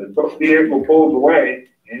 And if the vehicle pulls away,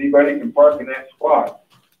 anybody can park in that spot.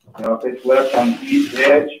 Now, if it's left on the east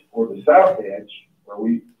edge or the south edge, where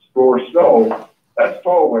we store snow, that's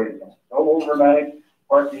tollway zone. No overnight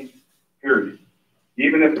parking, period.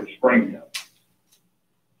 Even if it's springtime.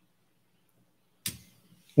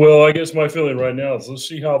 Well, I guess my feeling right now is let's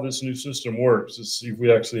see how this new system works. Let's see if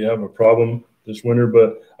we actually have a problem this winter.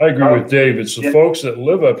 But I agree with Dave. It's the folks that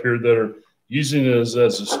live up here that are using it as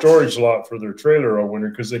a storage lot for their trailer all winter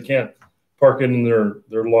because they can't park it in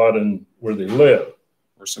their lot and where they live.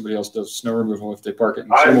 Or somebody else does snow removal if they park it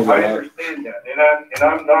in I the understand that. And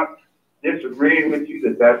I'm not disagreeing with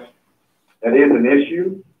you that is an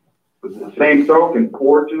issue. But the same token,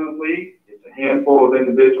 fortunately, it's a handful of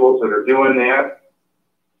individuals that are doing that.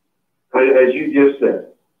 As you just said,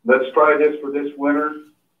 let's try this for this winter,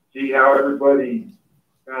 see how everybody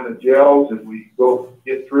kind of gels as we go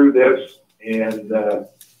get through this. And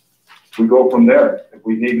we go from there. If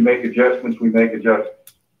we need to make adjustments, we make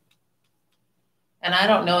adjustments. And I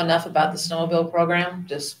don't know enough about the snowmobile program,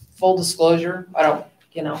 just full disclosure. I don't,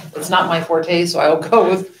 you know, it's not my forte, so I will go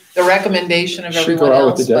with the recommendation of everyone Should go out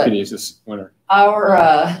else. with the deputies this winter.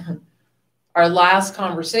 Our last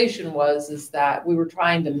conversation is that we were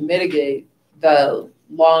trying to mitigate the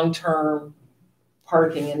long-term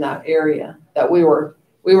parking in that area, that we were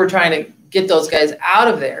trying to get those guys out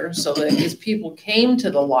of there so that as people came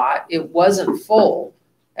to the lot, it wasn't full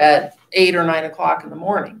at 8 or 9 o'clock in the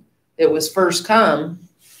morning. It was first come,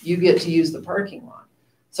 you get to use the parking lot.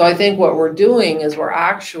 So I think what we're doing is we're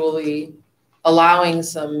actually allowing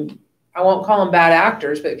some, I won't call them bad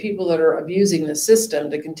actors, but people that are abusing the system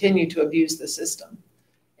to continue to abuse the system.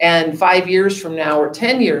 And 5 years from now or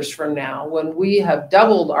 10 years from now, when we have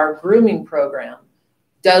doubled our grooming program,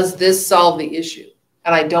 does this solve the issue?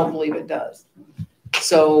 And I don't believe it does.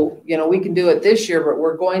 So, you know, we can do it this year, but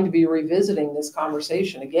we're going to be revisiting this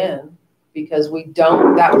conversation again because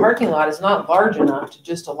that parking lot is not large enough to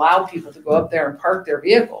just allow people to go up there and park their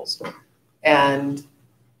vehicles and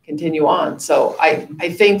continue on. So I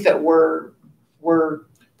think that we're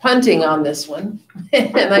punting on this one.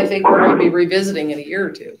 And I think we're going to be revisiting in a year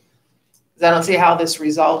or two. Because I don't see how this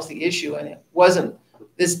resolves the issue. And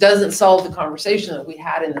this doesn't solve the conversation that we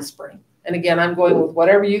had in the spring. And again, I'm going with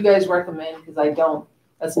whatever you guys recommend because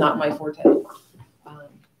that's not my forte.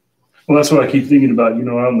 Well, that's what I keep thinking about. You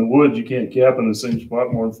know, out in the woods, you can't camp in the same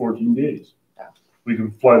spot more than 14 days. Yeah. We can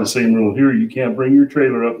apply the same rule here. You can't bring your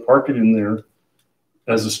trailer up, park it in there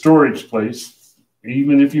as a storage place,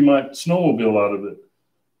 even if you might snowmobile out of it.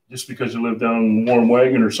 Just because you live down in Warm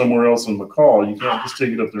Wagon or somewhere else in McCall, you can't just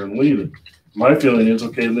take it up there and leave it. My feeling is,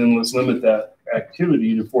 okay, then let's limit that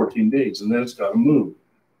activity to 14 days, and then it's got to move.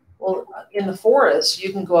 Well, in the forest,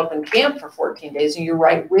 you can go up and camp for 14 days and you're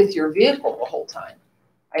right with your vehicle the whole time.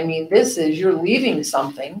 I mean, you're leaving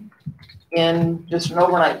something in just an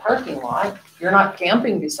overnight parking lot. You're not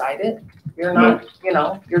camping beside it. You're not, you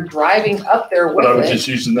know, you're driving up there with it. But I was just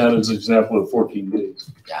using that as an example of 14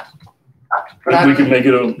 days. Yeah. But we can make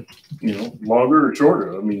it longer or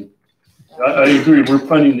shorter. I mean, I agree. We're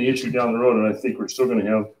punting the issue down the road, and I think we're still going to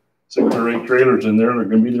have 6 or 8 trailers in there. They're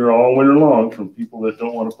going to be there all winter long from people that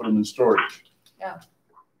don't want to put them in storage. Yeah.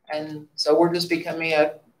 And so we're just becoming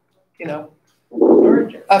a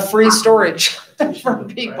free storage for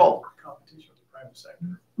people.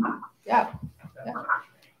 Yeah.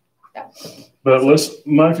 Yeah. But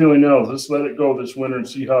my feeling now is let's let it go this winter and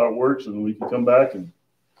see how it works, and we can come back and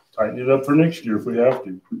tighten it up for next year if we have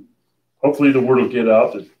to. Hopefully the word will get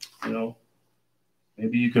out that, you know,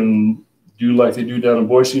 maybe you can do like they do down in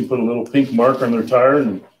Boise and put a little pink mark on their tire,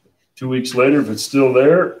 and 2 weeks later, if it's still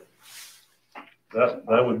there,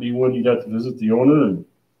 that would be when you'd have to visit the owner and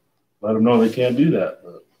let them know they can't do that.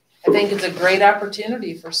 But I think it's a great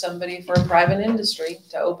opportunity for a private industry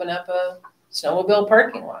to open up a snowmobile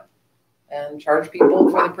parking lot and charge people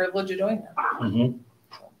for the privilege of doing that. Mm-hmm.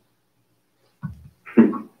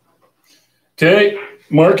 Okay,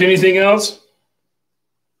 Mark, anything else?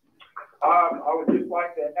 I would just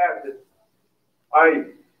like to add that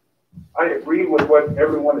I agree with what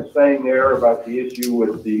everyone is saying there about the issue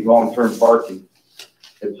with the long-term parking.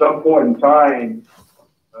 At some point in time,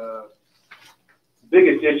 the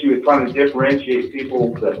biggest issue is trying to differentiate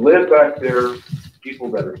people that live back there,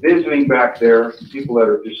 people that are visiting back there, people that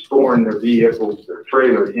are just storing their vehicles, their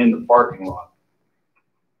trailer in the parking lot.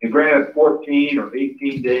 And granted, 14 or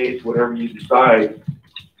 18 days, whatever you decide,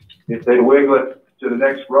 if they wiggle it to the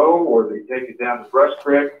next row or they take it down to Brush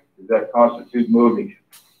Creek, does that constitute moving?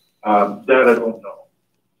 That I don't know.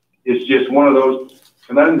 It's just one of those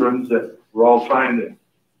conundrums that we're all trying to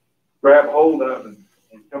grab hold of and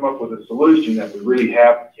come up with a solution that we really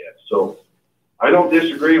haven't yet. So I don't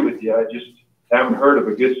disagree with you. I just haven't heard of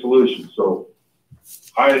a good solution. So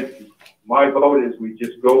my vote is we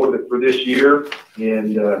just go with it for this year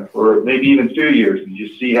and or maybe even 2 years and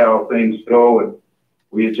just see how things go and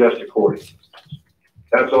we adjust accordingly.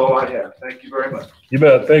 That's all I have. Thank you very much. You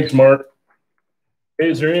bet. Thanks, Mark. Hey,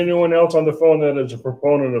 is there anyone else on the phone that is a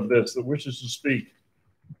proponent of this that wishes to speak?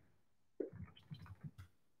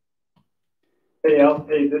 Hey, Al.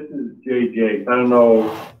 Hey, this is JJ. I don't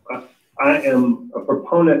know. I am a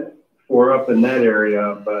proponent for up in that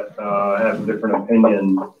area, but I have a different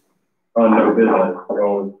opinion on no business.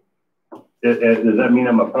 So, does that mean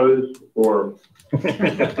I'm opposed, or you're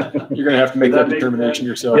going to have to make that determination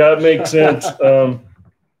yourself? Yeah, it makes sense.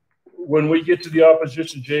 When we get to the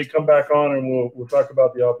opposition, Jay, come back on and we'll talk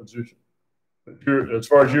about the opposition. As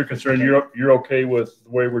far as you're concerned, you're okay with the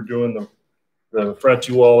way we're doing the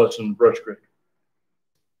Francie Wallace and Brush Creek?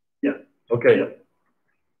 Yeah. Okay. Yeah.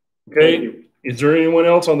 Okay, is there anyone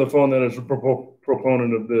else on the phone that is a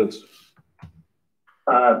proponent of this?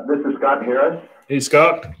 This is Scott Harris. Hey,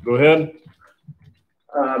 Scott, go ahead.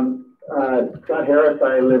 Scott Harris,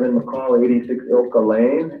 I live in McCall, 86 Ilka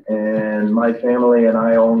Lane, and my family and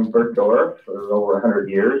I own Bergdorf for over 100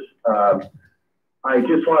 years. I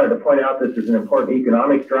just wanted to point out this is an important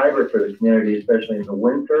economic driver for the community, especially in the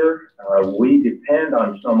winter. We depend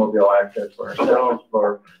on snowmobile access for ourselves,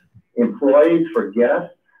 for employees, for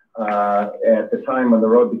guests, at the time when the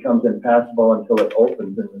road becomes impassable until it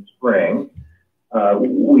opens in the spring.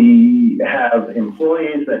 We have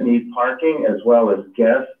employees that need parking as well as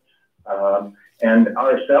guests, and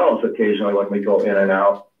ourselves occasionally when we go in and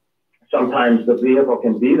out. Sometimes the vehicle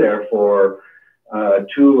can be there for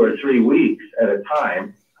 2 or 3 weeks at a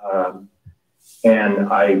time. And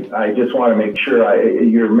I just want to make sure,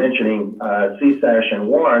 you're mentioning CSASH and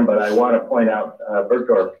Warren, but I want to point out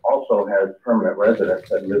Bergdorf also has permanent residents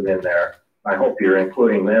that live in there. I hope you're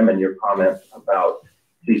including them in your comments about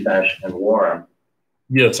CSASH and Warren.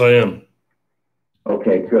 Yes, I am.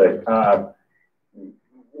 Okay, good.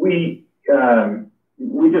 We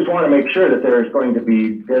just want to make sure that there is going to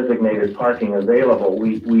be designated parking available.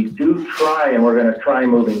 We do try, and we're going to try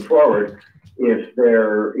moving forward,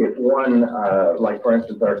 if one, like for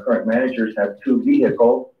instance, our current managers have 2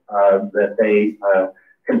 vehicles, that they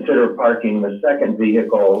consider parking the second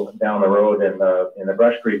vehicle down the road in the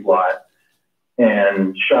Brush Creek lot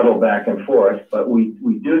and shuttle back and forth. But we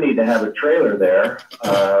do need to have a trailer there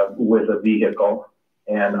with a vehicle.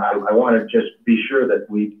 And I want to just be sure that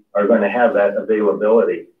we are going to have that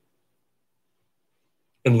availability.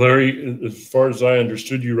 And Larry, as far as I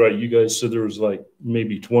understood you right, you guys said there was like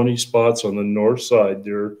maybe 20 spots on the north side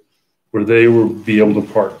there where they will be able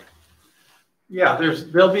to park. Yeah,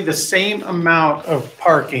 there'll be the same amount of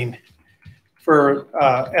parking for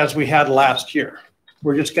as we had last year.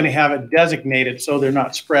 We're just going to have it designated so they're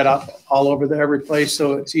not spread out all over every place,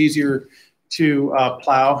 so it's easier to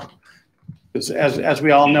plow. As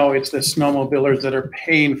we all know, it's the snowmobilers that are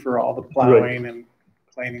paying for all the plowing and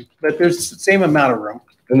cleaning. But there's the same amount of room.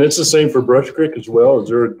 And it's the same for Brush Creek as well. Is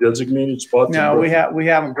there a designated spot? No, we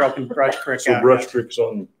haven't broken Brush Creek so out. Brush Creek's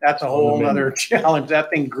on. That's a whole other challenge. That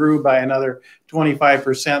thing grew by another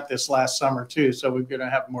 25% this last summer too. So we're going to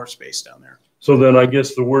have more space down there. So then I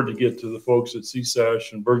guess the word to get to the folks at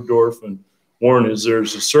CSASH and Bergdorf and Warren is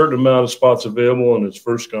there's a certain amount of spots available and it's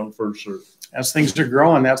first come, first served. As things are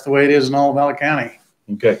growing, that's the way it is in all of Valley County.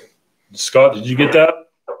 Okay. Scott, did you get that?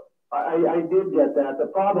 I did get that. The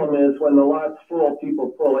problem is when the lot's full, people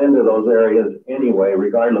pull into those areas anyway,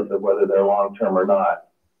 regardless of whether they're long-term or not.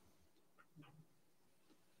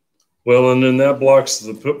 Well, and then that blocks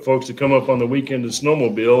the folks that come up on the weekend to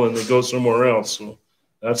snowmobile and they go somewhere else. So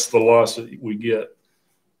that's the loss that we get.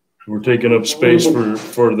 We're taking up space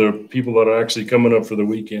for the people that are actually coming up for the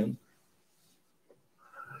weekend.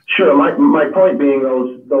 Sure. My point being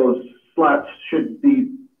those slots should be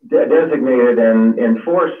designated and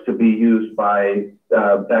enforced to be used by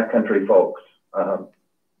backcountry folks.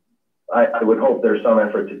 I would hope there's some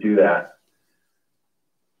effort to do that.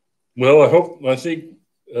 Well, I think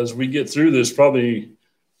as we get through this, probably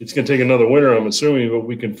it's going to take another winter, I'm assuming, but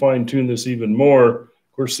we can fine tune this even more.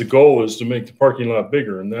 Of course, the goal is to make the parking lot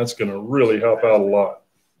bigger, and that's going to really help out a lot.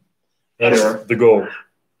 That's the goal.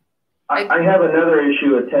 I have another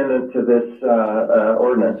issue attendant to this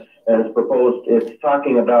ordinance as proposed. It's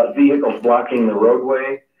talking about vehicles blocking the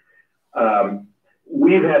roadway.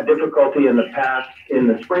 We've had difficulty in the past in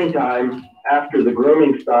the springtime after the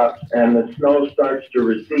grooming stops and the snow starts to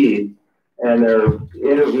recede and there are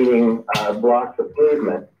intervening blocks of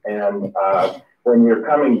pavement. And when you're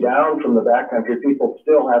coming down from the backcountry, people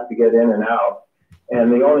still have to get in and out.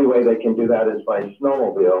 And the only way they can do that is by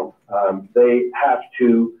snowmobile. They have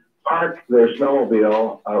to park their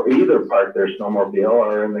snowmobile, or either park their snowmobile,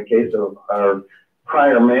 or in the case of our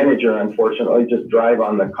prior manager, unfortunately, just drive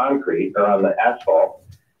on the concrete or on the asphalt.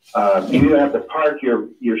 You have to park your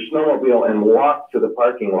snowmobile and walk to the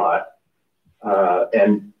parking lot,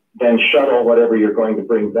 and then shuttle whatever you're going to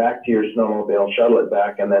bring back to your snowmobile, shuttle it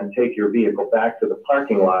back, and then take your vehicle back to the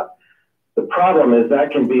parking lot. The problem is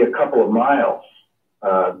that can be a couple of miles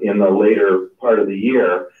in the later part of the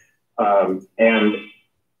year, and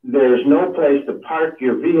there's no place to park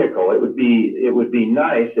your vehicle. It would be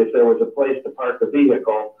nice if there was a place to park the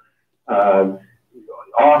vehicle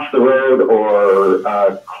off the road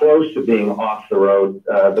or close to being off the road.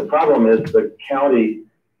 The problem is the county,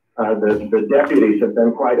 the deputies have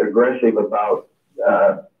been quite aggressive about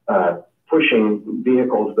pushing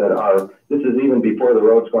vehicles that are, this is even before the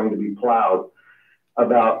road's going to be plowed,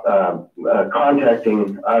 about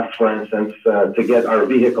contacting us, for instance, to get our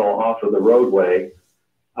vehicle off of the roadway.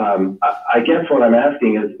 I guess what I'm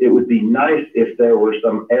asking is, it would be nice if there were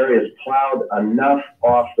some areas plowed enough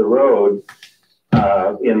off the road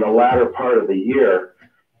in the latter part of the year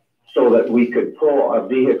so that we could pull a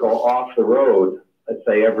vehicle off the road, let's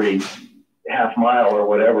say every half mile or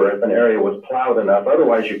whatever, if an area was plowed enough.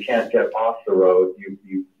 Otherwise, you can't get off the road.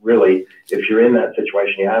 You really, if you're in that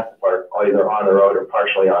situation, you have to park either on the road or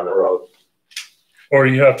partially on the road. Or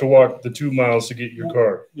you have to walk the 2 miles to get your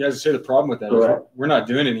car. Yeah, as I say, the problem with that is we're not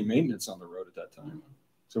doing any maintenance on the road at that time.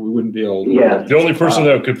 So we wouldn't be able to. Yeah. The only person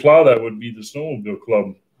that could plow that would be the snowmobile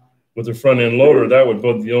club with the front end loader. That would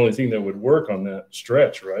be the only thing that would work on that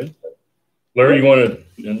stretch, right? Larry, you want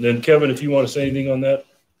to, and then Kevin, if you want to say anything on that?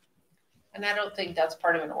 And I don't think that's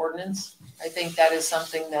part of an ordinance. I think that is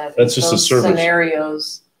something that that's just a service.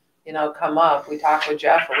 Scenarios, you know, come up. We talk with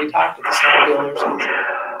Jeff or we talk with the snowmobilers.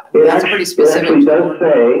 That's pretty specific. It actually does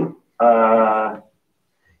say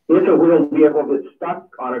if a wheeled vehicle gets stuck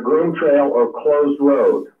on a groomed trail or closed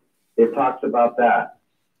road, it talks about that.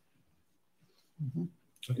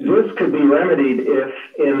 This could be remedied if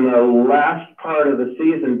in the last part of the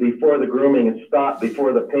season, before the grooming is stopped,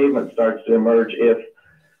 before the pavement starts to emerge, if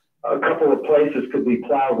a couple of places could be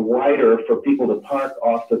plowed wider for people to park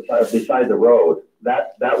off the side, beside the road,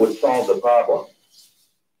 that would solve the problem.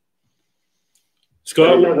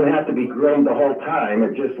 Scott? It doesn't have to be groomed the whole time.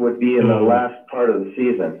 It just would be in the last part of the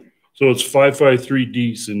season. So it's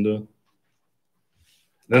 553D, Cinda.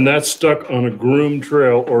 Then that's stuck on a groomed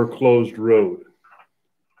trail or closed road.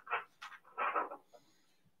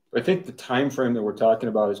 I think the time frame that we're talking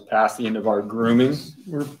about is past the end of our grooming.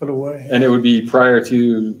 We're put away. And it would be prior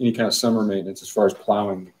to any kind of summer maintenance as far as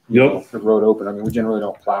plowing the road open. I mean, we generally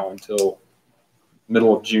don't plow until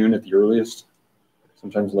middle of June at the earliest,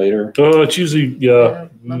 sometimes later. It's usually, maybe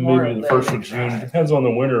the 1st of June. Depends on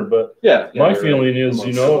the winter, but my feeling is,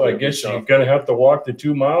 you know, I guess you're going to have to walk the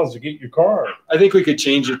 2 miles to get your car. I think we could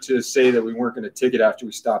change it to say that we weren't going to ticket after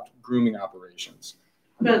we stopped grooming operations.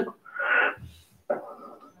 Good.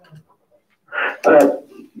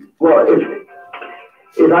 Well,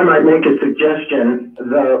 if I might make a suggestion,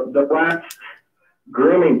 the last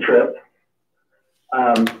grooming trip,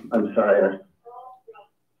 I'm sorry,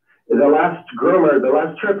 the last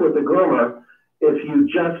trip with the groomer, if you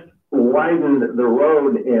just widened the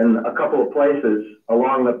road in a couple of places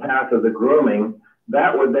along the path of the grooming,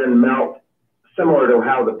 that would then melt similar to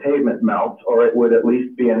how the pavement melts, or it would at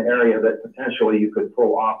least be an area that potentially you could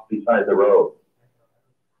pull off beside the road.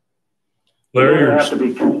 Larry or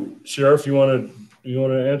Sheriff, you want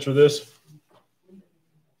to answer this?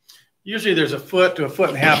 Usually there's a foot to a foot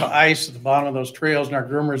and a half of ice at the bottom of those trails, and our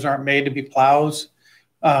groomers aren't made to be plows.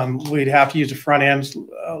 We'd have to use a front end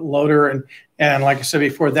loader, and like I said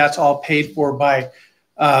before, that's all paid for by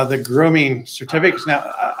the grooming certificates.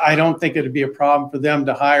 Now, I don't think it'd be a problem for them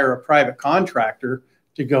to hire a private contractor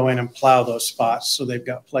to go in and plow those spots so they've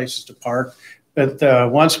got places to park. But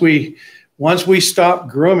once we stop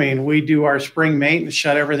grooming, we do our spring maintenance,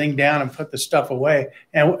 shut everything down, and put the stuff away.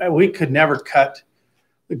 And we could never cut.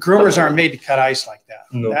 The groomers aren't made to cut ice like that.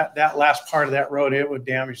 No. That last part of that road, it would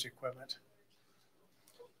damage the equipment.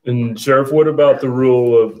 And Sheriff, what about the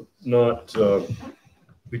rule of not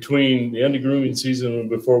between the end of grooming season and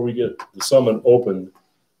before we get the summit open?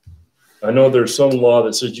 I know there's some law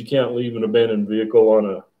that says you can't leave an abandoned vehicle on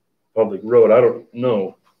a public road. I don't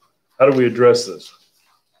know. How do we address this?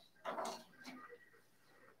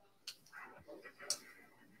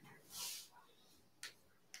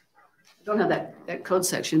 I don't have that code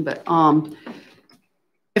section, but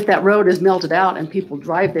if that road is melted out and people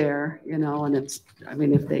drive there, you know, and it's, I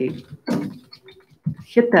mean, if they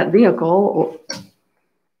hit that vehicle,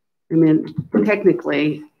 I mean,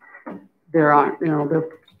 technically there aren't, you know, they're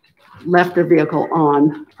left their vehicle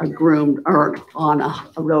on a groomed or on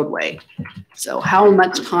a roadway. So how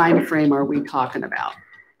much time frame are we talking about?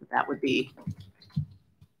 That would be.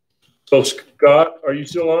 So Scott, are you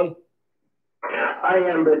still on? I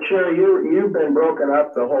am, but Chair, you've been broken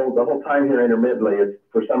up the whole time here intermittently. It's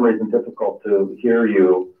for some reason difficult to hear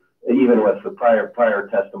you, even with the prior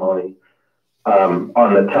testimony on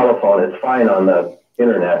the telephone. It's fine on the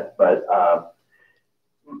internet, but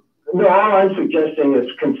no. All I'm suggesting is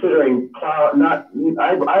considering plow.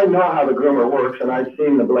 I know how the groomer works, and I've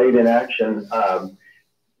seen the blade in action.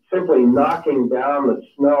 Simply knocking down the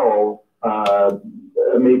snow.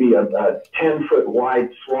 Maybe a 10-foot wide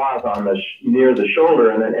swath on near the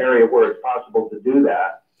shoulder in an area where it's possible to do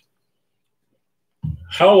that.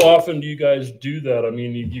 How often do you guys do that? I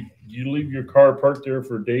mean, you leave your car parked there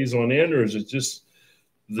for days on end, or is it just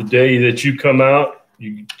the day that you come out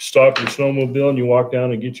You stop your snowmobile and you walk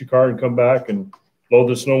down and get your car and come back and load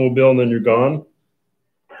the snowmobile and then you're gone?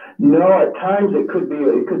 No, at times it could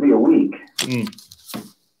be a week.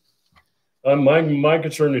 My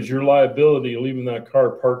concern is your liability leaving that car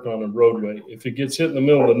parked on a roadway. If it gets hit in the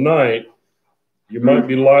middle of the night, you might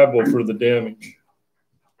be liable for the damage.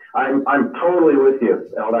 I'm totally with you,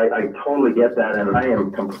 Eld. I totally get that, and I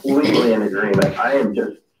am completely in agreement. I am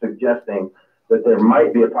just suggesting that there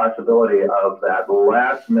might be a possibility of that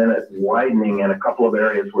last minute widening in a couple of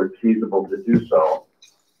areas where it's feasible to do so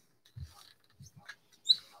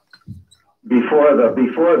before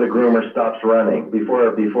the groomer stops running,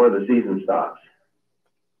 before the season stops.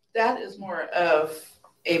 That is more of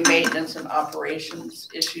a maintenance and operations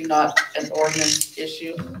issue, not an ordinance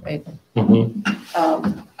issue. Right.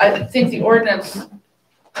 I think the ordinance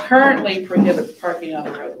currently prohibits parking on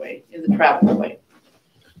the roadway in the travel way.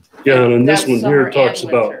 Yeah, and this one here summer talks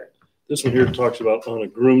and about winter. on a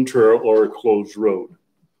groomed trail or a closed road.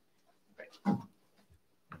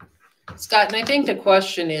 Scott, and I think the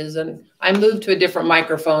question is, and I moved to a different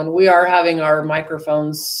microphone. We are having our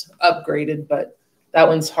microphones upgraded, but that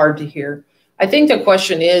one's hard to hear. I think the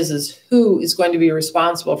question is who is going to be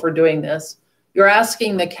responsible for doing this? You're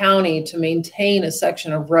asking the county to maintain a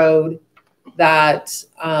section of road that,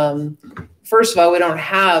 first of all, we don't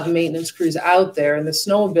have maintenance crews out there, and the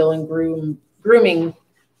snowmobiling grooming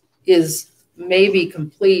is maybe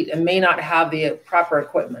complete and may not have the proper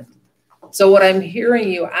equipment. So what I'm hearing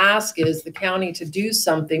you ask is the county to do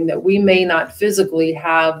something that we may not physically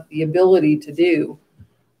have the ability to do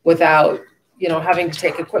without, having to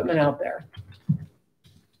take equipment out there.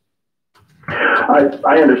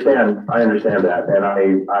 I understand that, and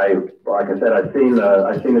I like I said, I've seen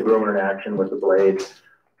the groomer in action with the blade.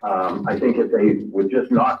 I think if they would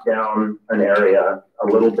just knock down an area a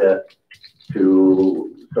little bit so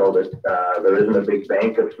that there isn't a big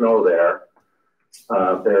bank of snow there.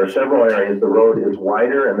 There are several areas the road is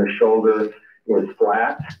wider and the shoulder is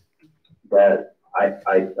flat. That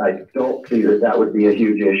I don't see that would be a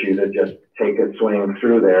huge issue to just take a swing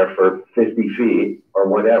through there for 50 feet or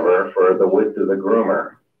whatever for the width of the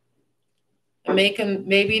groomer.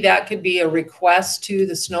 Maybe that could be a request to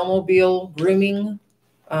the snowmobile grooming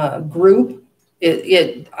group.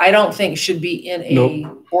 I don't think should be in a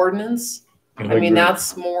ordinance. I mean,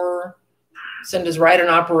 that's more, Cinda's right, an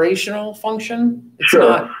operational function. It's sure.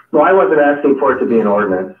 Not. No, I wasn't asking for it to be an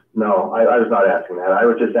ordinance. No, I was not asking that. I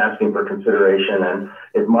was just asking for consideration. And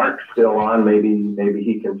if Mark's still on, maybe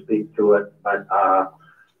he can speak to it. But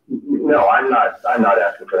no, I'm not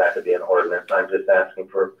asking for that to be an ordinance. I'm just asking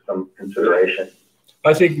for some consideration.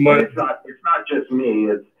 I think it's not just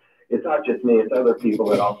me. It's not just me. It's other people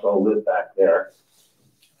that also live back there.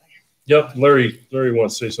 Yep, Larry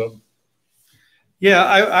wants to say something. Yeah,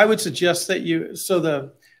 I would suggest that so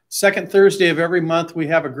the second Thursday of every month, we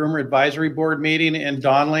have a groomer advisory board meeting in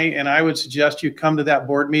Donley, and I would suggest you come to that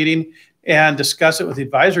board meeting and discuss it with the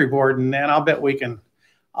advisory board, and then I'll bet we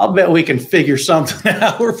can figure something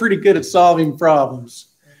out. We're pretty good at solving problems.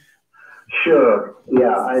 Sure.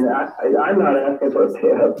 Yeah, I'm not asking for a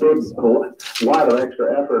big lot of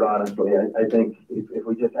extra effort, honestly. I think if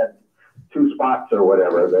we just had 2 spots or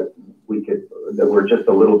whatever that were just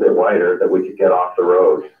a little bit wider, that we could get off the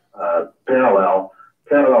road, parallel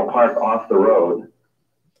park off the road.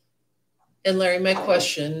 And Larry, my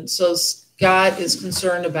question, so Scott is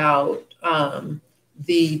concerned about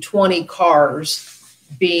the 20 cars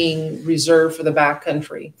being reserved for the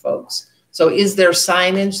backcountry folks. So is there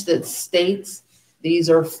signage that states these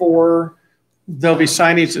are for? There'll be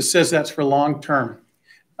signage that says that's for long-term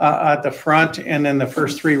at the front and then the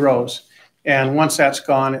first 3 rows. And once that's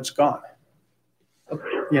gone, it's gone.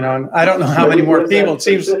 And I don't know how many more people. It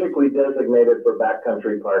seems specifically designated for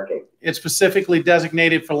backcountry parking. It's specifically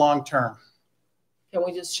designated for long-term. Can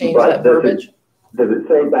we just change that verbiage? Does it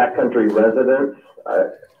say backcountry residents?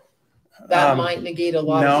 That might negate a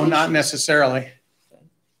lot of issues. No, not necessarily.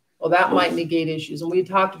 Well, that might negate issues. And we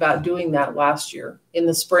talked about doing that last year. In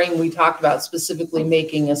the spring, we talked about specifically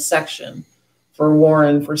making a section for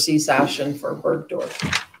Warren, for CSASH, and for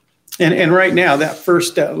Bergdorf. And right now, that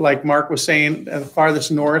first, like Mark was saying, the farthest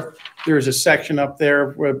north, there's a section up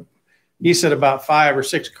there where he said about 5 or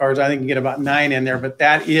 6 cars. I think you can get about 9 in there, but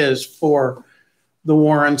that is for the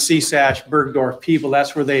Warren, CSASH, Bergdorf people.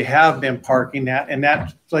 That's where they have been parking at. And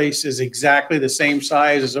that place is exactly the same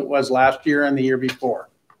size as it was last year and the year before.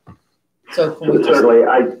 So certainly,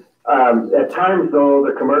 at times though,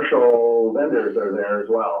 the commercial vendors are there as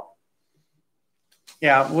well.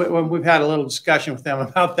 Yeah, we've had a little discussion with them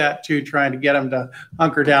about that too, trying to get them to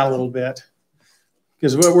hunker down a little bit.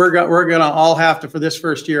 Because we're going to all have to, for this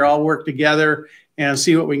first year, all work together and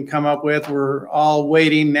see what we can come up with. We're all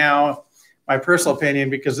waiting now, my personal opinion,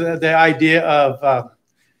 because the idea of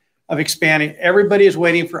expanding, everybody is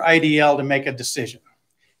waiting for IDL to make a decision.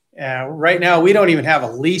 Right now, we don't even have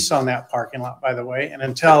a lease on that parking lot, by the way. And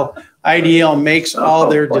until IDL makes all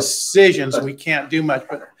their decisions, we can't do much.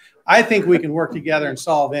 But I think we can work together and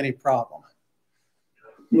solve any problem.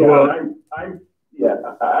 Yeah,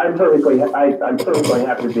 I'm perfectly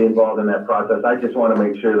happy to be involved in that process. I just want to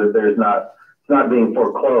make sure that it's not being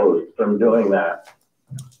foreclosed from doing that.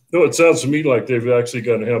 No, it sounds to me like they've actually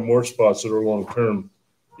got to have more spots that are long term.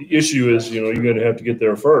 The issue is, you're going to have to get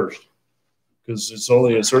there first, because it's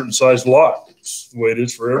only a certain size lot. It's the way it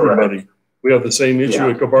is for everybody. Correct. We have the same issue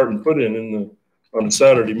at Cabarton put in on a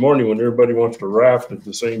Saturday morning when everybody wants to raft at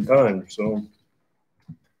the same time. So,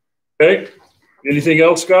 okay. Anything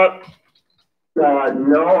else, Scott?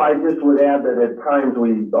 No, I just would add that at times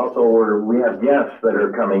we have guests that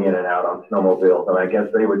are coming in and out on snowmobiles, and I guess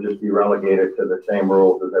they would just be relegated to the same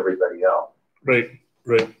rules as everybody else. Right.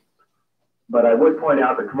 But I would point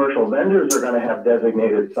out the commercial vendors are going to have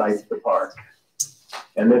designated sites to park.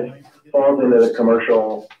 And this falls into the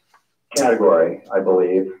commercial category, I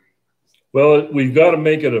believe. Well, we've got to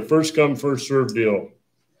make it a first come, first served deal.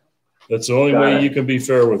 That's the only way you can be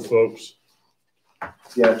fair with folks.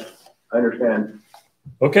 Yes, I understand.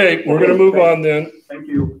 Okay, we're going to move on then. Thank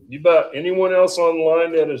you. You bet. Anyone else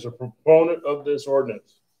online that is a proponent of this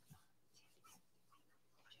ordinance?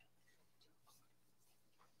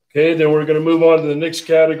 Okay, then we're going to move on to the next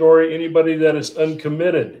category. Anybody that is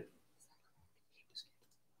uncommitted.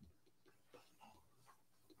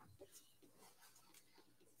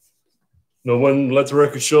 No one, let the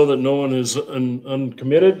record show that no one is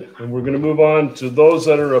uncommitted. And we're going to move on to those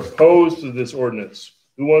that are opposed to this ordinance.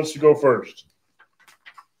 Who wants to go first?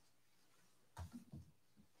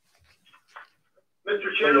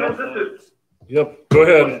 Mr. Chairman, this is... Yep, go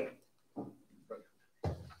ahead.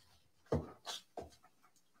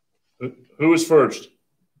 Who is first?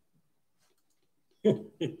 I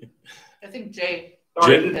think Jay.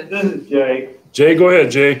 Sorry, this is Jay. Jay, go ahead,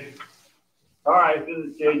 Jay. All right, this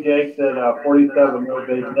is Jay Jakes at 47 Mill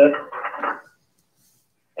Business.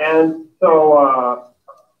 And so,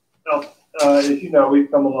 as you know, we've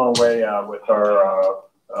come a long way with our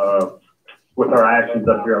actions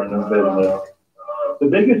up here on New Business. The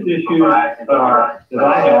biggest issue that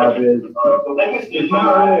I have is not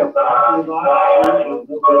really a parking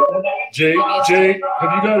lot. Jay,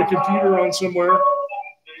 have you got a computer on somewhere?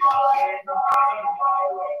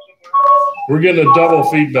 We're getting a double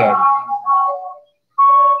feedback.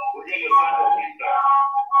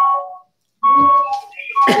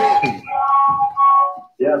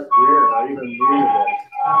 Yes, weird. I even muted it.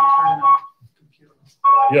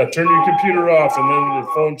 Yeah, turn your computer off and then the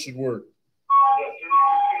phone should work.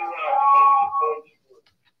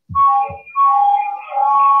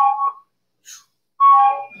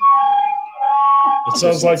 It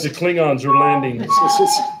sounds like the Klingons are landing. I think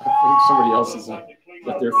somebody else has got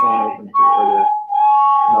their phone open too, or they're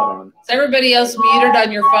not on. Is everybody else muted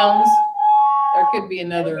on your phones? There could be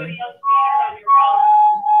another.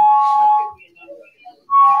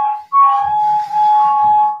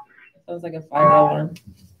 Sounds like a fire alarm.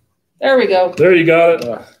 There we go. There, you got it.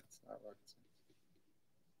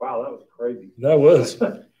 Wow, that was crazy. That was.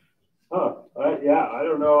 Yeah, I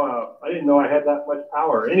don't know. I didn't know I had that much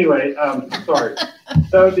power. Anyway, sorry.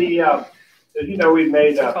 So as you know, we've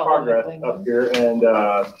made progress up here, and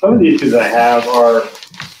some of the issues I have are,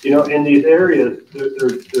 in these areas,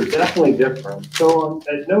 they're definitely different. So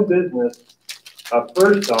at No Business,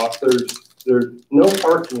 first off, there's no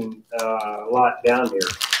parking lot down here.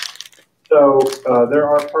 So there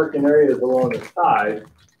are parking areas along the side,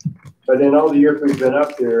 but in all the years we've been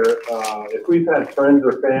up here, if we've had friends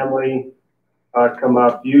or family come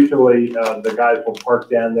up, usually the guys will park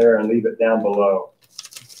down there and leave it down below.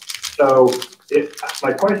 So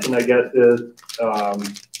my question, I guess,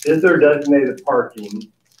 is there designated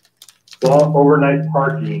parking, overnight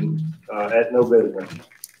parking at No Business?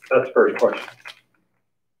 That's the first question.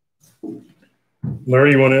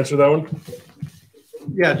 Larry, you want to answer that one?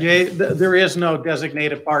 Yeah, Jay, there is no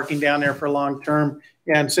designated parking down there for long term.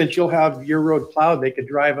 And since you'll have your road plowed, they could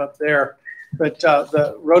drive up there. But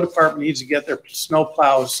the road department needs to get their snow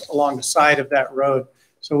plows along the side of that road.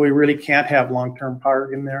 So we really can't have long-term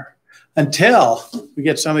parking there until we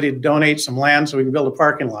get somebody to donate some land so we can build a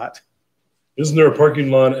parking lot. Isn't there a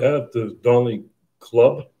parking lot at the Donley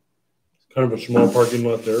Club? Kind of a small parking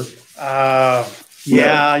lot there.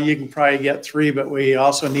 Yeah, you can probably get 3, but we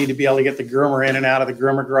also need to be able to get the groomer in and out of the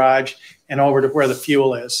groomer garage and over to where the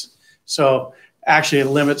fuel is. So actually it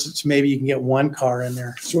limits it to maybe you can get one car in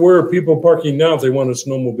there. So where are people parking now if they want a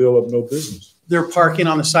snowmobile of no business? They're parking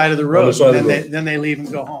on the side of the road, and then they leave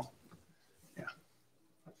and go home. Yeah.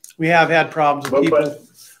 We have had problems with people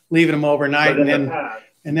leaving them overnight,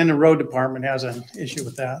 and then the road department has an issue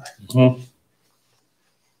with that. Mm-hmm.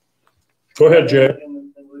 Go ahead, Jay.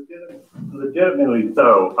 And legitimately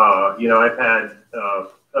so. You know, I've had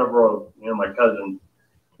several, you know, my cousin's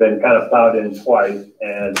been kind of plowed in twice,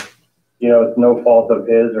 and, you know, it's no fault of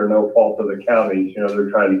his or no fault of the county's. You know, they're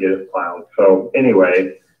trying to get it plowed. So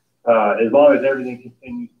anyway, as long as everything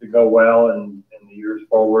continues to go well and in the years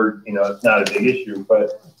forward, you know, it's not a big issue.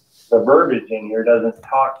 But the verbiage in here doesn't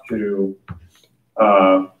talk to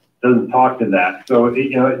that. So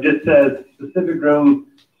you know, it just says specific room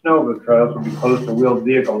snowmobile trails will be closed to wheeled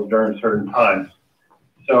vehicles during certain times.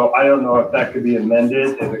 So I don't know if that could be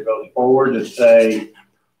amended if it goes forward to say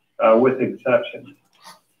with exceptions.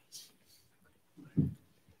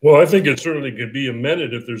 Well, I think it certainly could be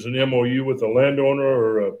amended if there's an MOU with a landowner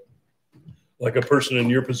or like a person in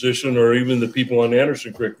your position, or even the people on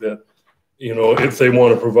Anderson Creek that, you know, if they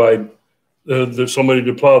want to provide there's somebody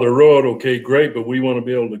to plow the road, okay, great, but we want to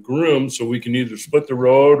be able to groom, so we can either split the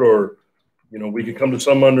road or, you know, we can come to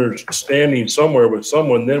some understanding somewhere with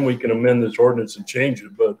someone, then we can amend this ordinance and change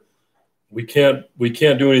it. But we can't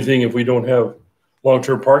do anything if we don't have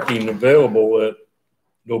long-term parking available at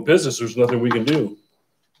no business. There's nothing we can do.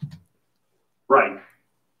 Right.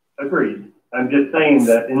 Agreed. I'm just saying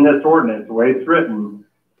that in this ordinance, the way it's written,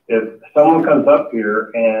 if someone comes up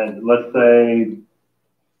here and let's say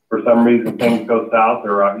for some reason things go south,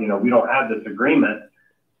 or, you know, we don't have this agreement,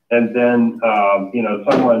 and then, you know,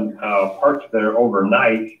 someone parks there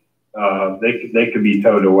overnight, they could be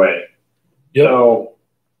towed away. Yep. So,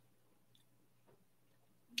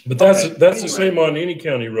 but that's the same on any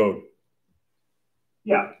county road.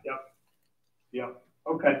 Yeah.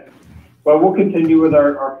 Okay. Well, we'll continue with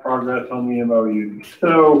our progress on the MOU.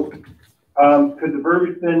 So, could the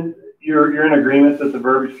verbiage then, you're in agreement that the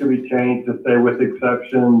verbiage could be changed to say with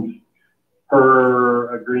exceptions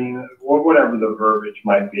per agreement, whatever the verbiage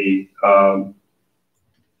might be, for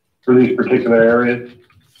these particular areas?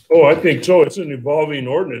 Oh, I think so. It's an evolving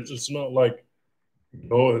ordinance. It's not like, you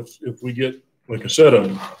know, if we get, like I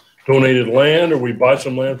said, donated land or we buy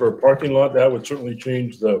some land for a parking lot, that would certainly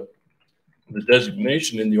change the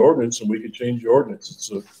designation in the ordinance, and we could change the ordinance.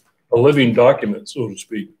 It's a living document, so to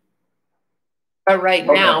speak. But right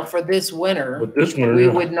now, for this winter, we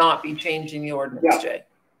would not be changing the ordinance, Jay.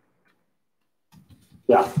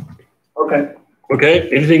 Yeah. Okay. Okay.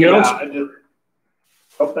 Anything else? Yeah, I just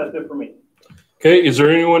hope that's it for me. Okay. Is there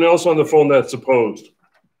anyone else on the phone that's opposed?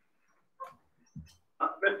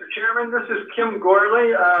 Mr. Chairman, this is Kim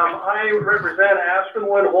Gorley. I represent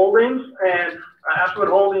Aspenwood Holdings, and Aspenwood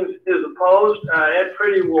Holdings is opposed. Ed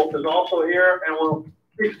Prettywolf is also here and will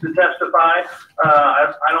seek to testify.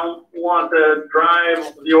 I don't want to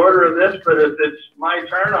drive the order of this, but if it's my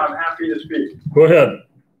turn, I'm happy to speak. Go ahead.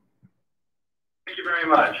 Thank you very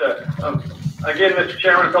much. Again, Mr.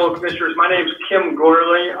 Chairman, fellow commissioners, my name is Kim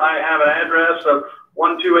Gorley. I have an address of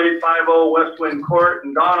 12850 West Wind Court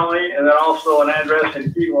in Donnelly, and then also an address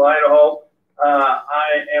in Eagle, Idaho.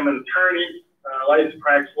 I am an attorney, licensed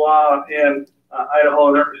practice law in Idaho,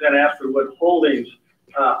 and represent Aspenwood Holdings.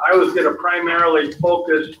 I was going to primarily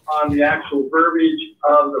focus on the actual verbiage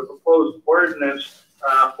of the proposed ordinance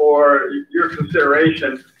for your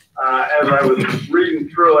consideration as I was reading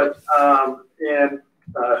through it. In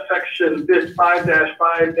section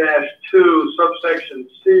 5-5-2, subsection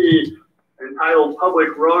C, entitled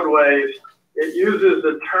Public Roadways, it uses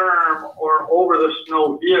the term "or over the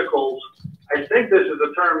snow vehicles." I think this is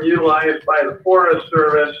a term utilized by the Forest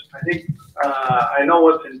Service. I think I know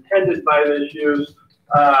what's intended by this use,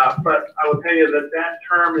 but I will tell you that that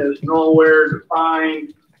term is nowhere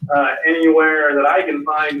defined anywhere that I can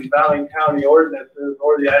find in Valley County ordinances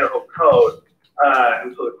or the Idaho Code.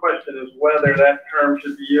 And so the question is whether that term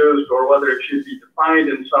should be used or whether it should be defined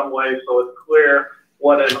in some way so it's clear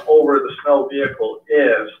what an over the snow vehicle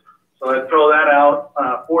is. So I'd throw that out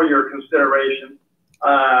for your consideration.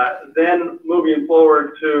 Then moving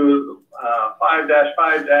forward to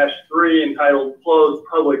 5-5-3, entitled Closed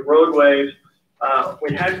Public Roadways,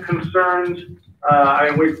 we had concerns,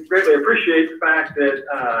 and we greatly appreciate the fact that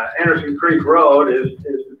Anderson Creek Road is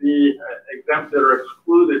to be exempted or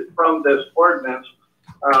excluded from this ordinance.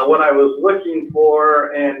 What I was looking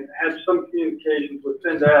for, and had some communications with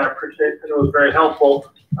Cinda, I appreciate it was very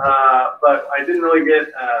helpful, but I didn't really get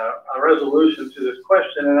a resolution to this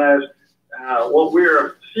question, and that is what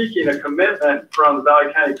we're seeking a commitment from the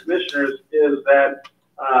Valley County Commissioners is that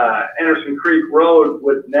Anderson Creek Road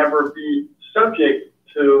would never be subject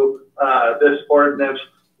to this ordinance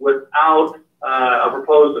without a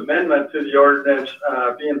proposed amendment to the ordinance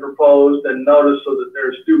being proposed and noticed, so that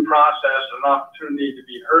there's due process and an opportunity to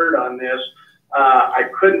be heard on this. I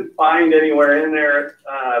couldn't find anywhere in there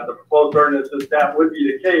the proposed ordinance that would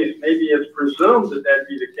be the case. Maybe it's presumed that that'd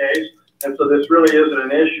be the case, and so this really isn't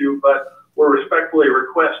an issue, but we're respectfully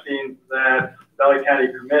requesting that Valley County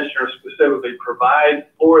Commissioners specifically provide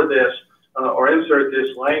for this or insert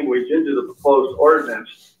this language into the proposed ordinance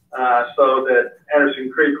so that Anderson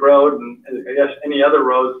Creek Road and I guess any other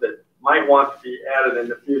roads that might want to be added in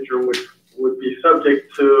the future would be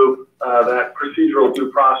subject to that procedural due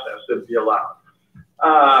process that would be allowed.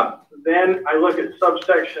 Then I look at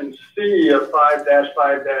subsection C of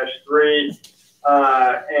 5-5-3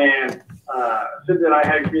 and Cindy and I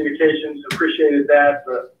had communications, appreciated that.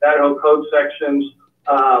 The Idaho code sections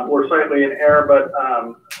were slightly in error, but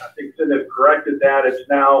I think Cindy corrected that. It's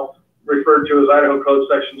now referred to as Idaho Code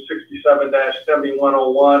Section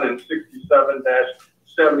 67-7101 and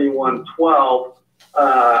 67-7112.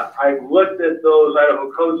 I've looked at those Idaho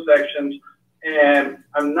code sections, and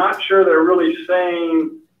I'm not sure they're really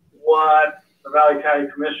saying what the Valley County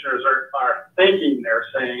Commissioners are thinking they're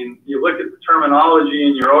saying. You look at the terminology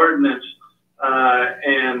in your ordinance,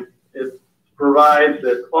 and it provides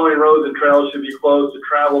that following roads and trails should be closed to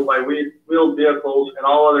travel by wheeled vehicles and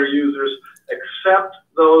all other users except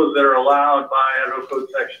those that are allowed by Idaho code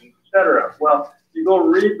sections, etc. Well, you go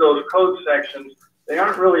read those code sections, they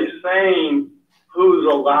aren't really saying who's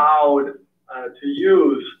allowed to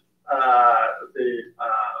use the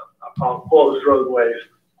closed roadways.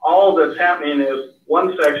 All that's happening is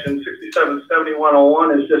one section,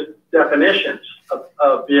 67-7101, is just definitions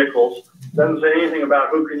of vehicles. Doesn't say anything about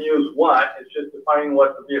who can use what. It's just defining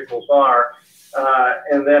what the vehicles are.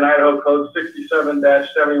 And then Idaho Code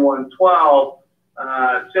 67-7112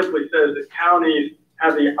 simply says that counties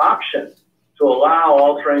have the option to allow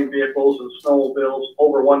all-terrain vehicles and snowmobiles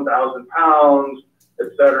over 1,000 pounds,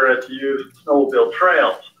 et cetera, to use snowmobile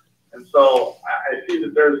trails. And so I see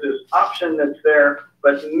that there's this option that's there,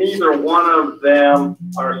 but neither one of them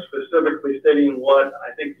are specifically stating what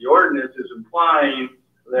I think the ordinance is implying,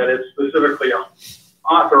 that it's specifically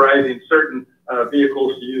authorizing certain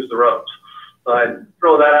vehicles to use the roads. So I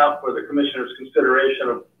throw that out for the Commissioner's consideration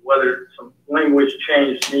of whether some language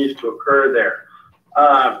change needs to occur there.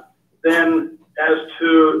 Then as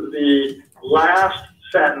to the last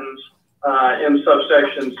sentence in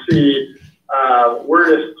subsection C, we're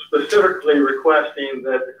just specifically requesting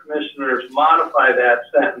that the Commissioners modify that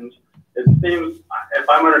sentence. It seems, if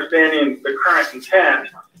I'm understanding the current intent,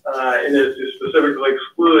 it is to specifically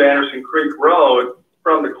exclude Anderson Creek Road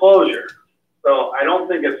from the closure. So I don't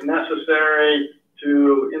think it's necessary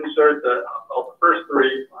to insert the first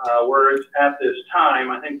three words at this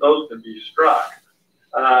time. I think those can be struck.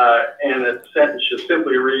 And the sentence should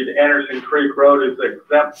simply read, Anderson Creek Road is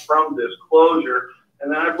exempt from this closure.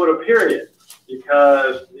 And then I put a period,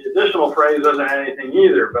 because the additional phrase doesn't have anything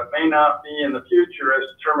either, but may not be in the future as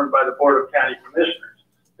determined by the Board of County Commissioners.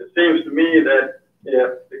 It seems to me that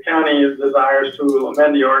if the county desires to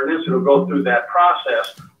amend the ordinance, it'll go through that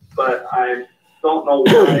process, but I don't know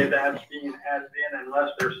why that's being added in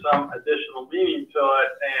unless there's some additional meaning to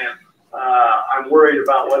it, and I'm worried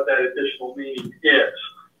about what that additional meaning is.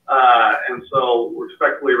 And so we're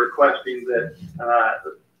respectfully requesting that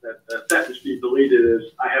that the sentence be deleted as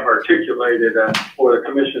I have articulated for the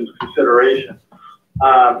Commission's consideration.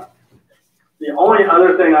 The only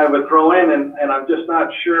other thing I would throw in, and I'm just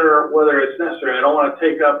not sure whether it's necessary, I don't want to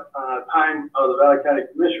take up time of the Valley County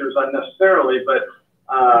Commissioners unnecessarily, but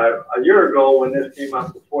a year ago when this came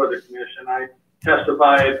up before the Commission, I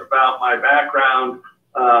testified about my background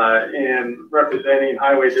in representing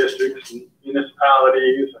highway districts and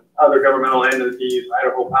municipalities and other governmental entities,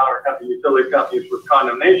 Idaho Power Company, utility companies with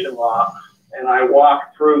condemnation law, and I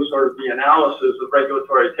walked through sort of the analysis of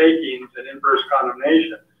regulatory takings and inverse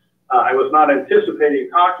condemnation. I was not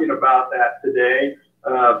anticipating talking about that today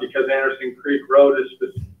because Anderson Creek Road is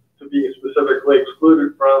to be specifically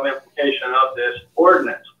excluded from implication of this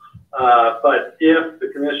ordinance. But if the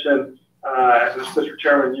Commission, as Mr.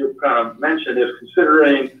 Chairman, you kind of mentioned, is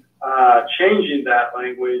considering changing that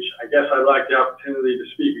language, I guess I'd like the opportunity to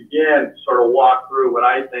speak again, sort of walk through what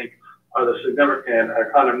I think are the significant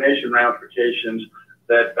condemnation ramifications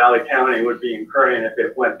that Valley County would be incurring if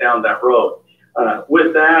it went down that road.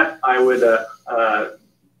 With that, I would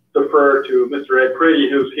defer to Mr. Ed Pretty,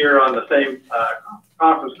 who's here on the same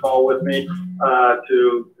conference call with me,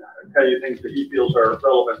 to tell you things that he feels are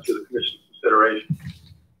relevant to the Commission's consideration.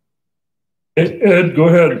 Ed, go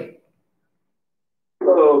ahead.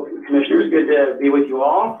 Hello, Commissioners. Good to be with you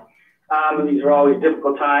all. These are always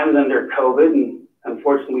difficult times under COVID, and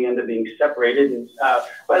unfortunately we end up being separated. And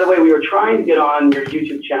by the way, we were trying to get on your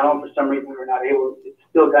YouTube channel. For some reason we were not able. It's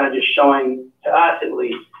still kind of just showing, to us at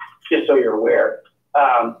least, just so you're aware.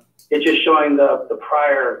 It's just showing the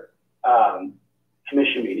prior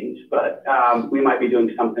commission meetings, but we might be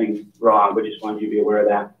doing something wrong, but just wanted you to be aware of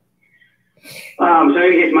that. So in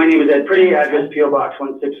any case, my name is Ed Pretty, address PO Box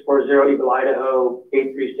 1640, Eagle, Idaho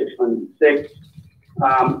 83616.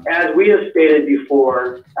 As we have stated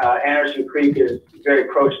before, Anderson Creek is very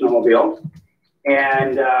pro-snowmobile,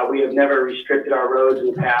 and we have never restricted our roads in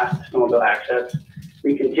the past to snowmobile access.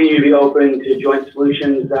 We continue to be open to joint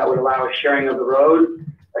solutions that would allow a sharing of the road,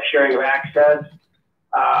 a sharing of access.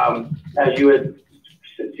 As you had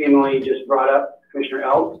seemingly just brought up, Commissioner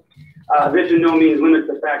Elk, this in no means limits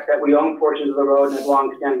the fact that we own portions of the road and have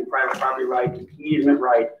long-standing private property rights and easement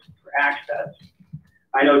rights for access.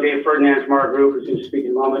 I know Dave Ferdinand from our group, who's going to speak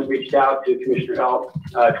in a moment, reached out to Commissioner Elk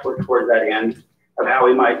towards that end of how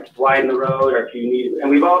we might widen the road, or if you need, and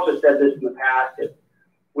we've also said this in the past, if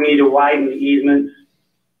we need to widen the easements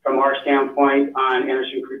from our standpoint on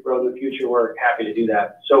Anderson Creek Road in the future, we're happy to do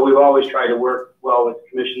that. So we've always tried to work well with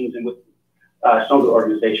commissions and with snowmobile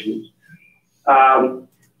organizations.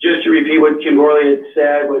 Just to repeat what Kim Borley had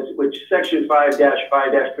said, which section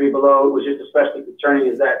 5-5-3 below was just especially concerning,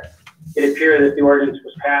 is that it appeared that the ordinance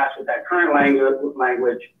was passed with that current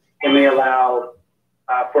language and may allow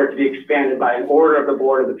for it to be expanded by an order of the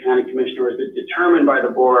board of the county commissioners, but determined by the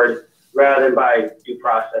board rather than by due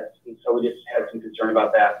process. And so we just had some concern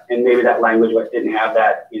about that. And maybe that language didn't have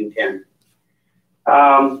that intent.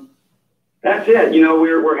 That's it. You know,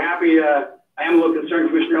 we're happy. I am a little concerned,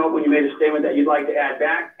 Commissioner Hope, when you made a statement that you'd like to add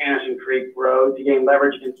back Anderson Creek Road to gain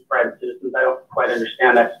leverage against private citizens. I don't quite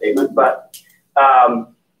understand that statement, but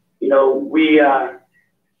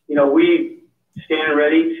we stand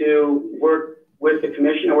ready to work with the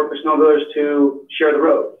commission and work with snowmobilers to share the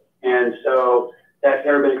road. And so that's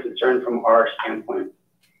never been a concern from our standpoint.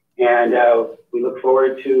 And we look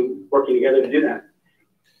forward to working together to do that.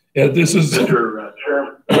 Yeah, this is Mr.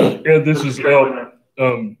 Chairman. Yeah, this is Al.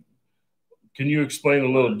 Can you explain a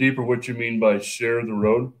little deeper what you mean by share the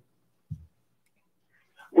road?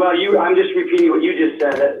 Well, I'm just repeating what you just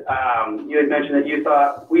said. You had mentioned that you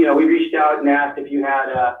thought, we reached out and asked if you had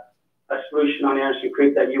a solution on Anderson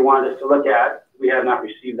Creek that you wanted us to look at. We have not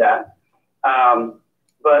received that.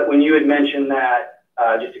 But when you had mentioned that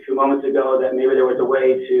just a few moments ago, that maybe there was a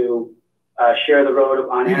way to share the road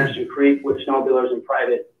on Anderson Creek with snowmobilers and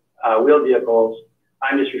private wheeled vehicles,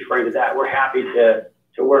 I'm just referring to that. We're happy to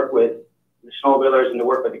work with the snowmobilers and to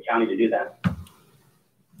work with the county to do that.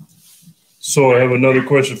 So I have another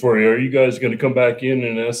question for you. Are you guys going to come back in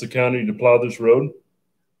and ask the county to plow this road?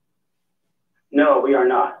 No, we are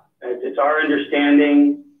not. It's our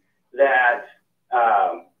understanding that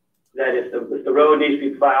if the road needs to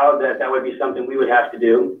be plowed, that would be something we would have to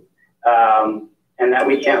do, and that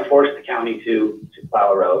we can't force the county to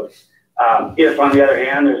plow a road. If, on the other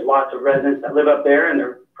hand, there's lots of residents that live up there and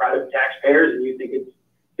they're private taxpayers, and you think it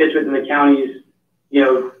fits within the county's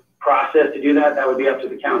process to do that, that would be up to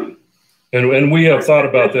the county. And we have thought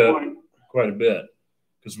about that quite a bit,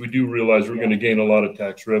 because we do realize we're going to gain a lot of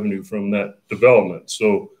tax revenue from that development.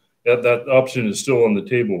 So that option is still on the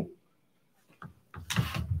table.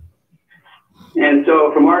 And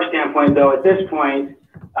so from our standpoint, though, at this point,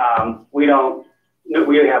 we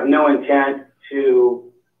have no intent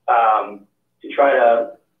to try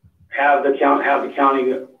to have the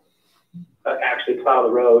county actually plow the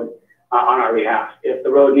road on our behalf. If the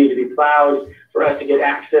road needs to be plowed for us to get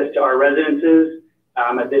access to our residences,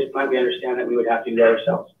 at this point, we understand that we would have to do that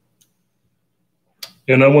ourselves.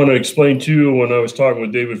 And I want to explain too, when I was talking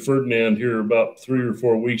with David Ferdinand here about 3 or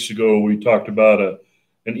 4 weeks ago, we talked about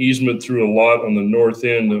an easement through a lot on the north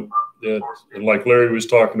end that, like Larry was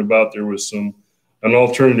talking about, there was an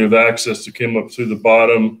alternative access that came up through the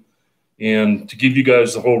bottom. And to give you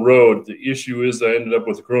guys the whole road, the issue is I ended up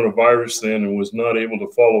with the coronavirus then and was not able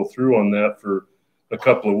to follow through on that for a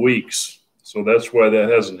couple of weeks. So that's why that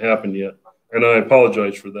hasn't happened yet. And I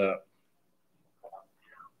apologize for that.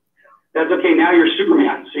 That's okay. Now you're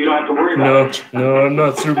Superman, so you don't have to worry about it. No, I'm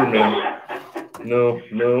not Superman. No.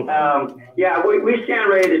 Yeah, we stand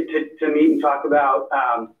ready to meet and talk about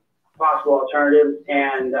possible alternatives.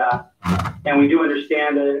 And we do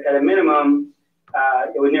understand that at a minimum,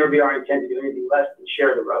 it would never be our intent to do anything less than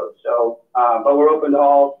share the road. So, but we're open to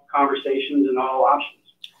all conversations and all options.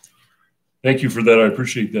 Thank you for that. I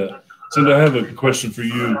appreciate that. Cindy, I have a question for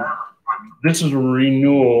you. This is a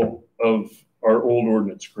renewal of our old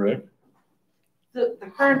ordinance, correct? The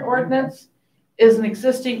current ordinance is an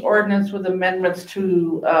existing ordinance with amendments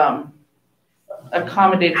to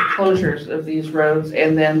accommodate closures of these roads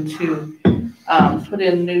and then to put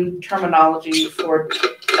in new terminology for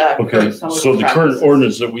okay, so the current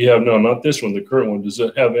ordinance that we have now, not this one, the current one, does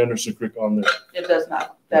it have Anderson Creek on there? It does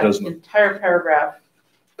not. That entire paragraph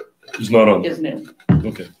is not on. Is new.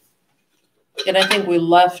 Okay. And I think we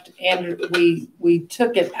left, and we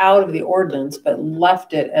took it out of the ordinance, but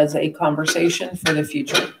left it as a conversation for the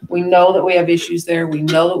future. We know that we have issues there. We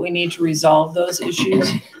know that we need to resolve those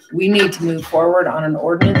issues. We need to move forward on an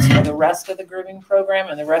ordinance for the rest of the grooming program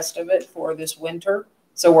and the rest of it for this winter.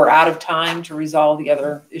 So we're out of time to resolve the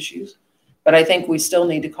other issues. But I think we still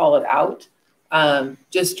need to call it out,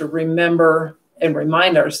 just to remember and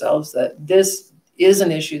remind ourselves that this is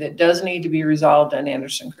an issue that does need to be resolved on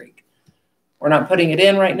Anderson Creek. We're not putting it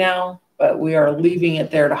in right now, but we are leaving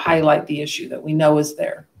it there to highlight the issue that we know is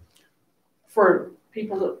there. For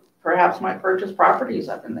people that perhaps might purchase properties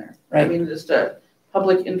up in there. Right. I mean, just a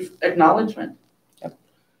public acknowledgement. Yep.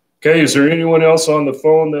 Okay, is there anyone else on the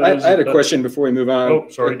phone? That I had a question before we move on. Oh,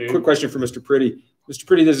 sorry, Dave. Quick question for Mr. Pretty. Mr.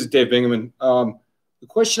 Pretty, this is Dave Bingaman. The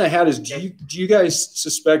question I had is, do you guys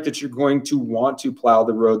suspect that you're going to want to plow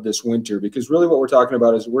the road this winter? Because really what we're talking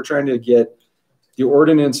about is we're trying to get the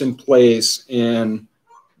ordinance in place, and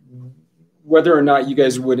whether or not you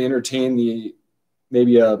guys would entertain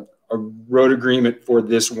maybe a road agreement for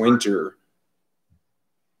this winter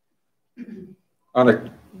on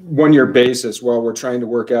a one-year basis while we're trying to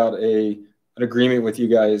work out an agreement with you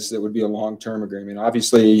guys that would be a long-term agreement.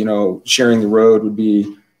 Obviously, you know, sharing the road would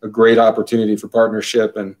be a great opportunity for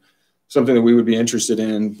partnership and something that we would be interested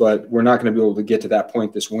in, but we're not going to be able to get to that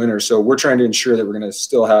point this winter. So we're trying to ensure that we're going to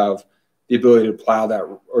still have the ability to plow that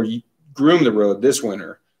or groom the road this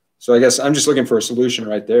winter. So I guess I'm just looking for a solution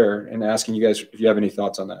right there and asking you guys if you have any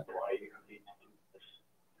thoughts on that.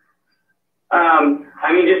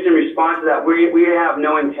 I mean, just in response to that, we have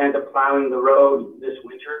no intent of plowing the road this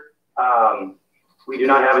winter. We do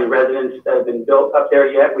not have any residents that have been built up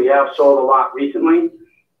there yet. We have sold a lot recently,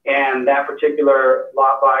 and that particular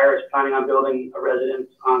lot buyer is planning on building a residence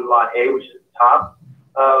on lot A, which is the top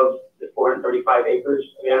of the 435 acres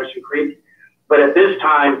of Anderson Creek. But at this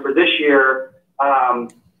time, for this year,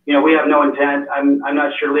 you know, we have no intent. I'm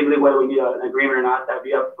not sure legally whether we need an agreement or not. That'd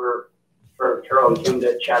be up for Carol and Kim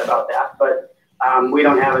to chat about that. But we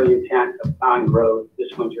don't have any intent of plowing the road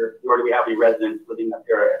this winter, nor do we have any residents living up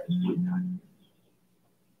there at this point in time.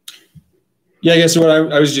 Yeah, I guess what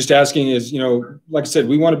I was just asking is, you know, like I said,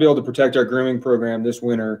 we want to be able to protect our grooming program this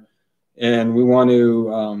winter, and we want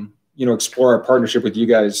to, you know, explore our partnership with you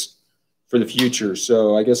guys for the future.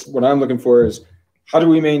 So I guess what I'm looking for is, how do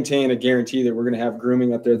we maintain a guarantee that we're going to have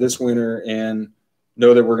grooming up there this winter and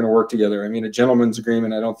know that we're going to work together? I mean, a gentleman's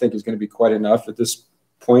agreement, I don't think is going to be quite enough at this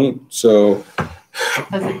point. So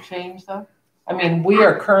has it changed though? I mean, we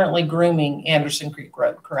are currently grooming Anderson Creek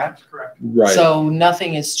Road, correct? Correct. Right. So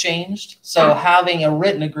nothing has changed. So having a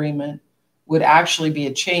written agreement would actually be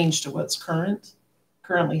a change to what's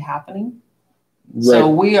currently happening. Right. So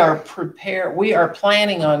we are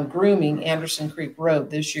planning on grooming Anderson Creek Road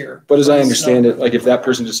this year. But as I understand it, like if that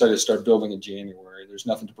person decided to start building in January, there's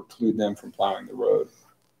nothing to preclude them from plowing the road.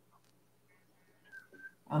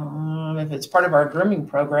 If it's part of our grooming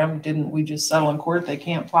program, didn't we just settle in court they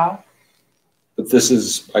can't plow? But this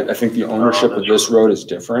is, I think the ownership of this road is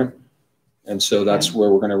different. And so that's where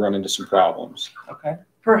we're going to run into some problems. Okay.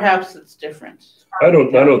 Perhaps it's different. I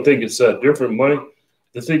don't think it's that different, Mike.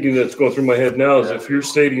 The thinking that's going through my head now is if you're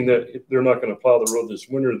stating that they're not going to plow the road this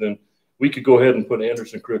winter, then we could go ahead and put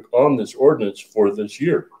Anderson Creek on this ordinance for this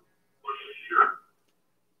year.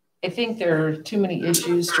 I think there are too many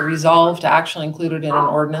issues to resolve to actually include it in an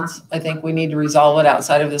ordinance. I think we need to resolve it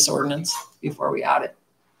outside of this ordinance before we add it,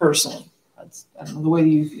 personally. I don't know the way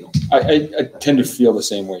you feel. I tend to feel the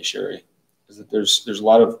same way, Sherry, is that there's a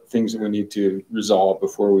lot of things that we need to resolve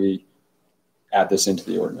before we add this into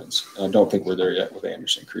the ordinance. And I don't think we're there yet with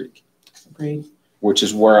Anderson Creek. Agreed. Which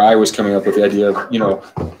is where I was coming up with the idea of, you know,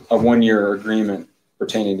 a one-year agreement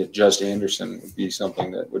pertaining to just Anderson would be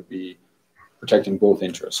something that would be protecting both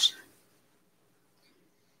interests.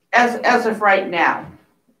 As of right now,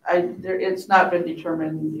 it's not been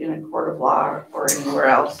determined in a court of law or anywhere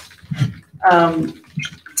else.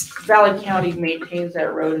 Valley County maintains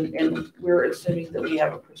that road, and we're assuming that we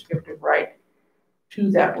have a prescriptive right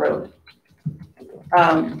to that road.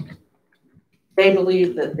 They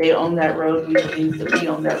believe that they own that road. We believe that we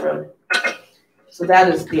own that road. So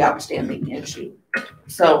that is the outstanding issue.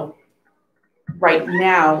 So right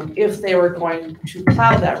now, if they were going to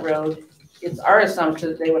plow that road, it's our assumption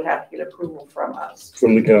that they would have to get approval from us.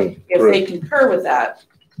 From the county. If they concur with that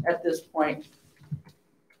at this point,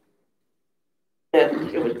 then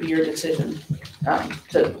it would be your decision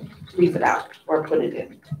to leave it out or put it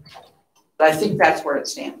in. But I think that's where it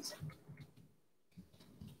stands.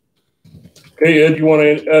 Okay, Ed, you want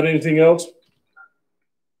to add anything else?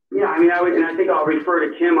 Yeah, I mean, and I think I'll refer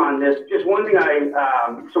to Kim on this. Just one thing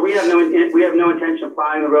so we have no intention of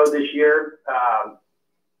plowing the road this year.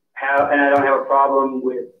 And I don't have a problem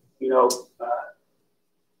with,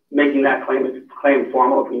 making that claim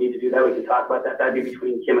formal. If we need to do that, we can talk about that. That'd be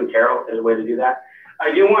between Kim and Carol if there's a way to do that.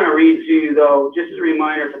 I do want to read to you, though, just as a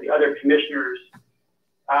reminder for the other commissioners,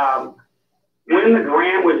 when the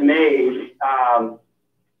grant was made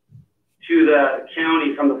to the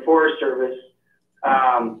county from the Forest Service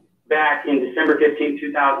back in December 15,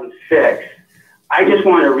 2006, I just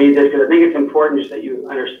want to read this because I think it's important just that you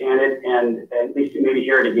understand it and at least maybe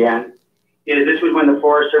hear it again. This was when the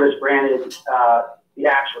Forest Service granted the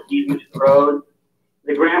actual easement to the road.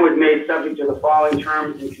 The grant was made subject to the following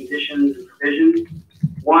terms and conditions and provisions.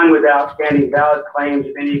 One, with outstanding valid claims,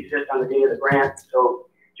 if any exist on the date of the grant. So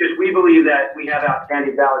just we believe that we have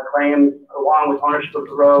outstanding valid claims along with ownership of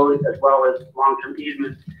the road as well as long-term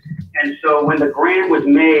easements. And so when the grant was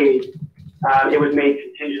made, it was made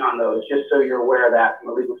contingent on those, just so you're aware of that from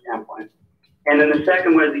a legal standpoint. And then the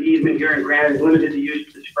second was the easement herein granted is limited to use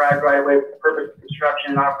to describe right-of-way for the purpose of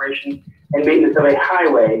construction and operation and maintenance of a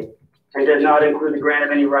highway and does not include the grant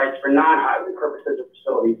of any rights for non-highway purposes of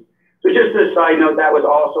facilities. So just as a side note, that was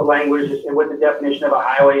also language and what the definition of a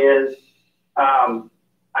highway is,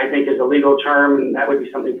 I think is a legal term, and that would be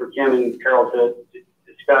something for Kim and Carol to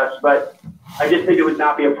discuss. But I just think it would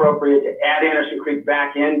not be appropriate to add Anderson Creek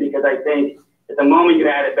back in because I think at the moment you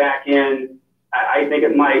add it back in, I think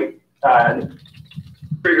it might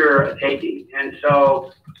trigger a taking. And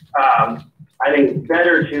so I think it's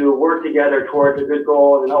better to work together towards a good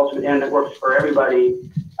goal and an ultimate end that works for everybody.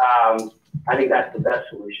 I think that's the best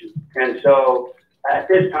solution. And so at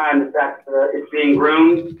this time, the fact that it's being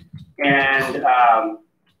groomed and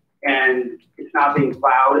it's not being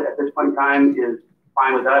plowed at this point in time is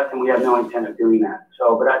fine with us, and we have no intent of doing that.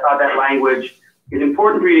 So, but I thought that language is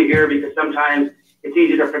important for you to hear because sometimes it's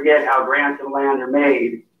easy to forget how grants of land are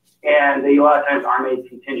made, and they a lot of times are made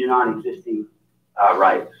contingent on existing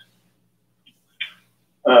rights.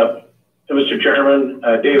 Mr. Chairman,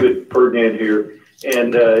 David Ferdinand here.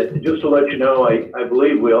 And just to let you know, I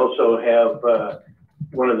believe we also have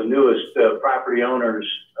one of the newest property owners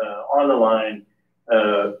on the line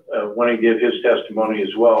want to give his testimony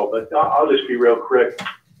as well. But I'll just be real quick.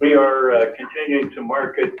 We are continuing to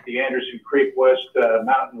market the Anderson Creek West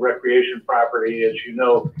Mountain Recreation property. As you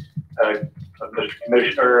know, Mr.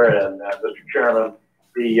 Commissioner and Mr. Chairman,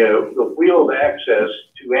 the wheeled access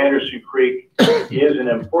to Anderson Creek is an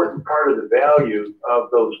important part of the value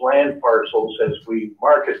of those land parcels as we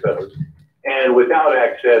market those. And without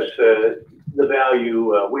access, the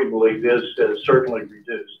value, we believe, is certainly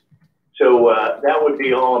reduced. So that would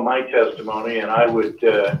be all of my testimony, and I would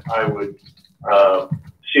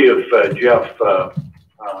see if Jeff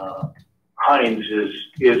Hines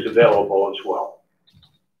is available as well.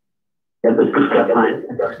 Yeah, this is Jeff Hines.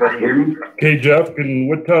 Everybody hear me? Okay, Jeff,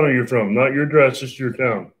 what town are you from? Not your address, just your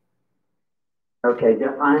town. Okay,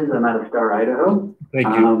 Jeff Hines. I'm out of Star, Idaho. Thank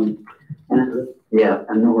you. And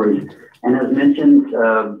no worries. And as mentioned,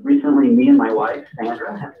 recently me and my wife,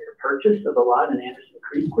 Sandra, have made a purchase of a lot in Anderson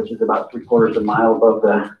Creek, which is about 3/4 of a mile above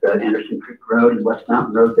the Anderson Creek Road and West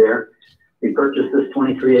Mountain Road there. We purchased this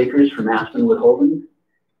 23 acres from Aspenwood Holdings.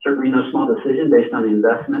 Certainly no small decision based on the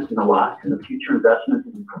investments in the lot and the future investments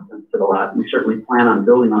and improvements to the lot. We certainly plan on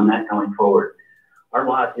building on that going forward. Our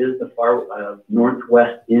lot is the far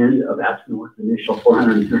northwest end of Aspenwood's initial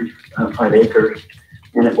 435 acres,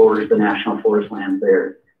 and it borders the National Forest lands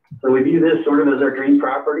there. So we view this sort of as our dream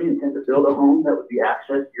property, intend to build a home that would be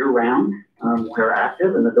accessed year-round. We're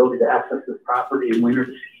active, and the ability to access this property in winter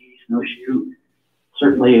to ski, snowshoe,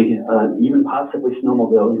 certainly even possibly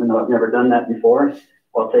snowmobile, even though I've never done that before,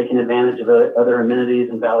 while taking advantage of other amenities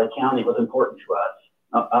in Valley County was important to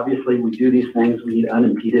us. Obviously, we do these things. We need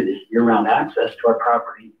unimpeded year-round access to our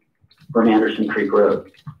property from Anderson Creek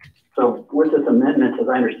Road. So with this amendment, as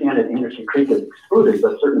I understand it, Anderson Creek is excluded,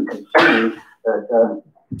 but certain concerns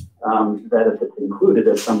that if it's included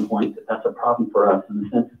at some point, that's a problem for us in the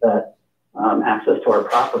sense that access to our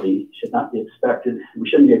property should not be expected. We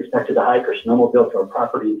shouldn't be expected to hike or snowmobile to our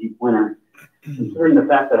property in deep winter. Considering the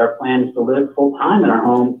fact that our plan is to live full-time in our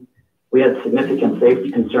home, we had significant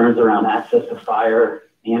safety concerns around access to fire,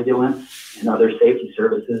 ambulance, and other safety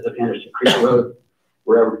services of Anderson Creek Road,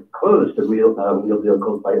 wherever closed to wheeled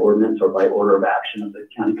vehicles by ordinance or by order of action of the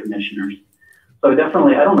county commissioners. So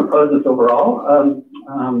definitely, I don't oppose this overall.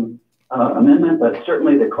 amendment, but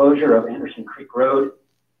certainly the closure of Anderson Creek Road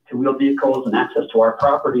to wheeled vehicles and access to our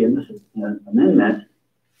property in this amendment,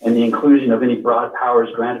 and the inclusion of any broad powers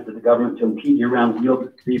granted to the government to impede year-round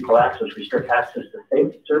wheeled vehicle access, restrict access to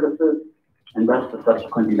safety services, and thus the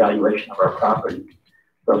subsequent evaluation of our property.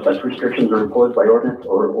 So such restrictions are imposed by ordinance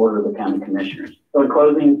or order of the county commissioners. So in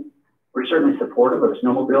closing, we're certainly supportive of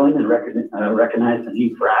snowmobiling and recognize the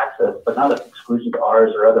need for access, but not at exclusion to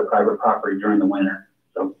ours or other private property during the winter.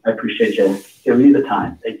 So I appreciate you giving me the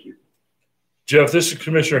time. Thank you. Jeff, this is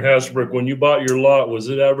Commissioner Hasbrook. When you bought your lot, was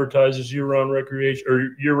it advertised as year-round recreation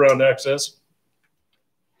or year-round access?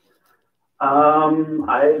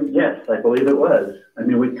 Yes, I believe it was. I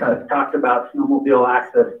mean, we kind of talked about snowmobile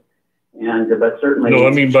access, but certainly. No,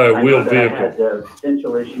 I mean by a wheeled vehicle. I had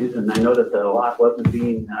potential issues, and I know that the lot wasn't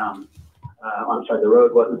being. The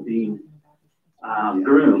road wasn't being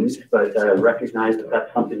groomed, but recognize that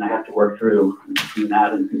that's something I have to work through between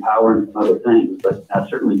that and some power and some other things. But I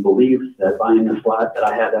certainly believe that buying this lot that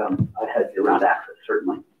I had year-round access,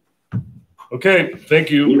 certainly. Okay, thank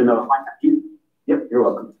you. Even though it might not be. Yep, you're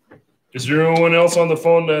welcome. Is there anyone else on the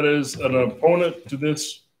phone that is an opponent to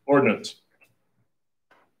this ordinance?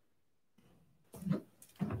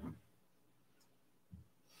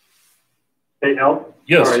 Hey, Al?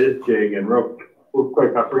 Yes. Sorry, this is Jay again. Real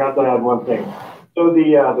quick, I forgot to add one thing. So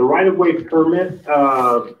the right-of-way permit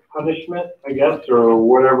punishment, I guess, or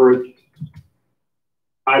whatever its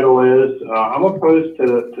title is, I'm opposed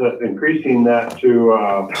to increasing that to,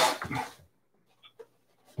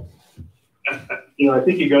 I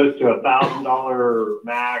think it goes to $1,000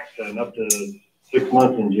 max and up to 6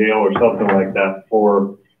 months in jail or something like that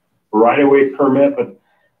for a right-of-way permit. But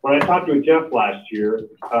when I talked to Jeff last year,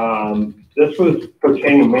 this was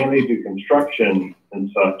pertaining mainly to construction and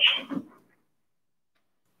such.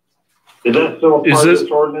 Is that still a part of this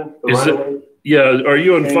ordinance? Yeah, are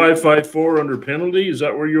you on 554 under penalty? Is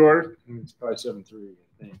that where you are? It's 573,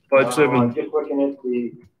 I think. 57. I'm just looking at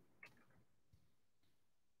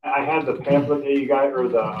I had the pamphlet that you got, or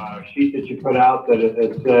the sheet that you put out that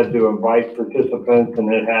it said to invite participants,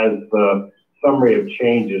 and it has the summary of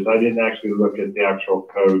changes. I didn't actually look at the actual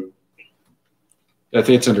code. I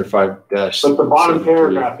think it's under 5-. But the bottom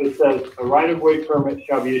paragraph, it says a right-of-way permit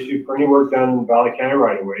shall be issued for any work done in Valley County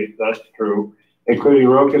right-of-ways. That's true, including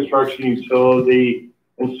road construction, utility,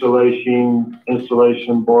 installation,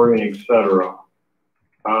 boarding, etc.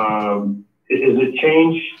 Is it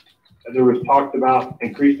changed? There was talked about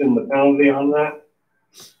increasing the penalty on that.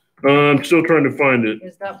 I'm still trying to find it.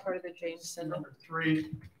 Is that part of the change, Cindy? Number 3.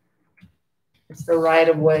 It's the right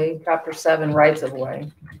of way, chapter 7, rights of way.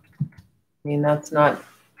 I mean, that's not,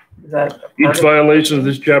 is that? Each violation of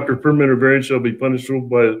this chapter, permit or variance, shall be punishable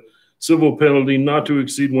by a civil penalty not to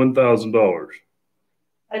exceed $1,000.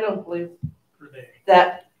 I don't believe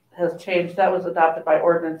that has changed. That was adopted by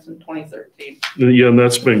ordinance in 2013. Yeah, and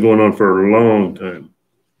that's been going on for a long time.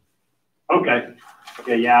 Okay.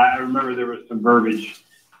 Okay, yeah, I remember there was some verbiage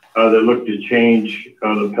that looked to change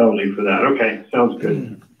the penalty for that. Okay, sounds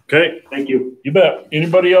good. Okay. Thank you. You bet.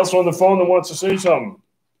 Anybody else on the phone that wants to say something?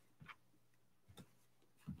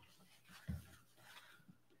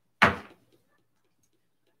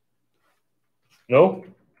 No?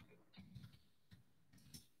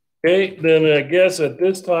 Okay, then I guess at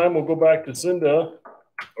this time we'll go back to Cinda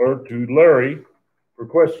or to Larry for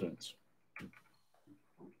questions.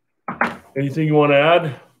 Anything you want to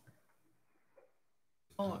add?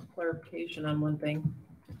 I want clarification on one thing.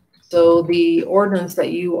 So the ordinance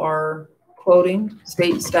that you are quoting,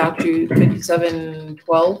 state statute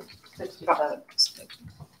 5712, 67.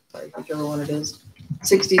 sorry, whichever one it is,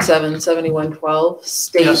 677112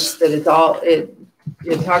 states Yes. that it's all, it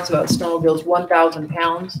talks about snowmobiles 1,000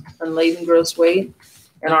 pounds unladen gross weight,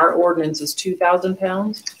 and our ordinance is 2,000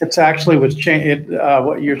 pounds. It's actually was changed.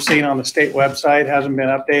 What you're seeing on the state website hasn't been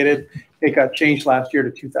updated. It got changed last year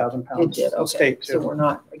to 2,000 pounds. It did, okay. State So too. we're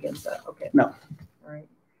not against that, okay. No. All right.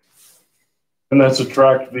 And that's a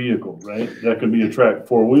tracked vehicle, right? That could be a tracked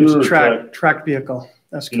four-wheeler. It's track vehicle.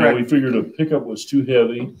 That's correct. We figured a pickup was too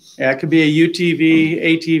heavy. Yeah, it could be a UTV,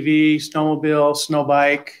 ATV, snowmobile, snow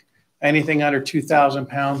bike, anything under 2,000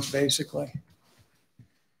 pounds, basically.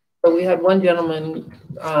 So we had one gentleman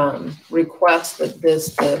request that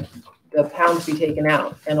the pounds be taken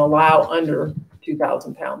out and allow under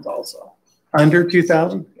 2,000 pounds also. Under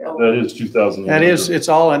 2,000? That is 2,000. That is, it's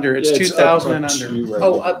all under. It's 2,000 and under. Right.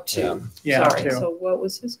 Oh, up to. Yeah, Sorry. two. So what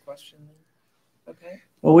was his question then? Okay.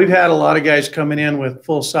 Well, we've had a lot of guys coming in with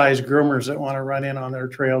full-size groomers that want to run in on their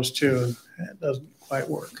trails too. And it doesn't quite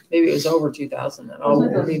work. Maybe it was over 2,000 then. I'll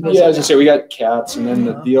Yeah, I was gonna say we got cats, and then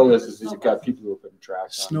the deal is you've got people who are putting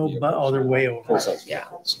tracks. Snow, but all their way over. Full-size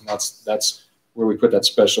vehicles. And that's where we put that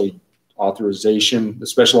special authorization, the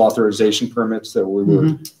special authorization permits that we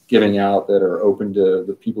were giving out that are open to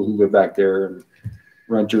the people who live back there and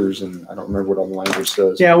renters, and I don't remember what all the language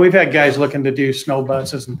says. Yeah, we've had guys looking to do snow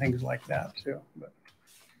buses and things like that too. But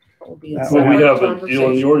well, we have a deal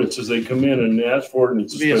in the ordinances. They come in and ask for it, and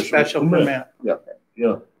it's a special permit. Yeah,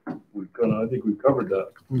 yeah. I think we've covered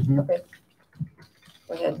that. Okay.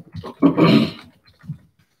 Go ahead.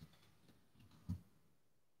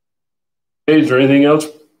 Hey, is there anything else?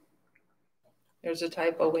 There's a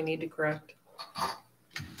typo we need to correct.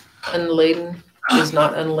 Unladen is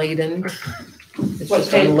not unladen. It's what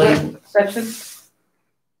just unladen. Section?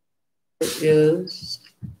 It is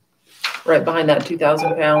right behind that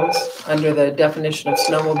 2,000 pounds under the definition of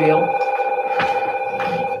snowmobile.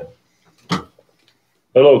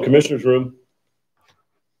 Hello, Commissioner's room.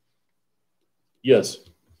 Yes.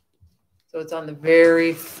 So it's on the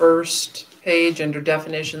very first page under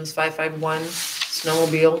definitions, 551,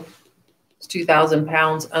 snowmobile. It's 2,000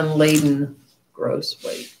 pounds unladen gross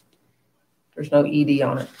weight. There's no ED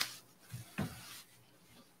on it.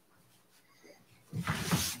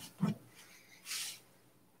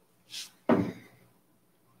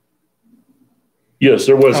 Yes,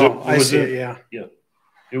 there was. Oh, I see it, yeah. Yeah.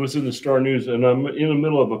 It was in the Star News, and I'm in the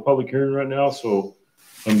middle of a public hearing right now, so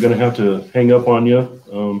I'm going to have to hang up on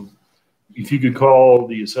you. If you could call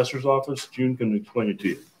the assessor's office, June can explain it to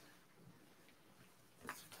you.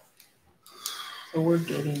 So we're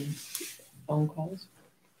getting phone calls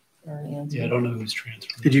or an answer. Yeah, I don't know who's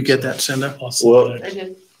transferring. Did you get that, Cinda? Well, I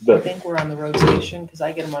did. I think we're on the rotation because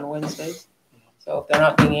I get them on Wednesdays. So if they're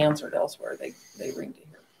not being answered elsewhere, they ring to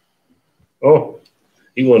here. Oh,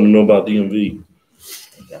 he wanted to know about DMV.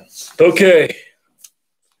 Okay.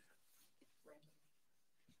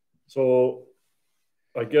 So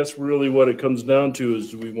I guess really what it comes down to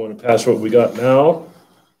is, do we want to pass what we got now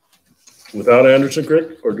without Anderson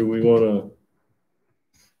Creek, or do we want to?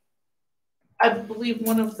 I believe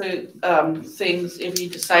one of the things, if you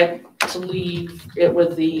decide to leave it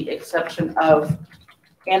with the exception of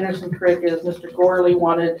Anderson Creek, is Mr. Gorley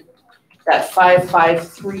wanted that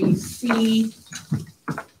 553C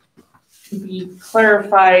to be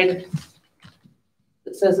clarified.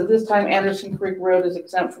 It says at this time, Anderson Creek Road is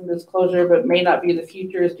exempt from this closure, but may not be in the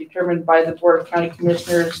future, as determined by the Board of County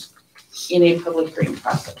Commissioners in a public hearing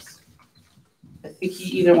process. I think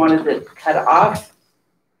he either wanted to cut it off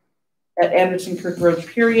at Anderson Creek Road,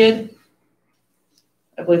 period.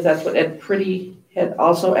 I believe that's what Ed Pretty had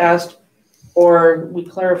also asked, or we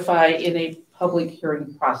clarify in a public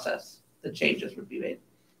hearing process, the changes would be made.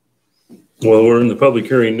 Well, we're in the public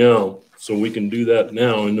hearing now, so we can do that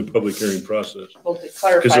now in the public hearing process. Well, to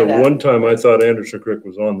clarify because at one time I thought Anderson Creek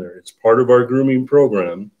was on there. It's part of our grooming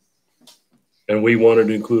program, and we wanted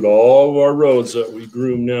to include all of our roads that we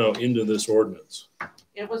groom now into this ordinance.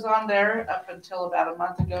 It was on there up until about a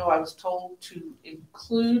month ago. I was told to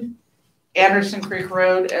include Anderson Creek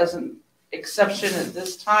Road as an exception at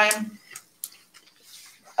this time,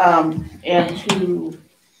 and to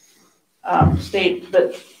state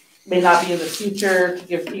that may not be in the future, to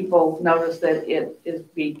give people notice that it is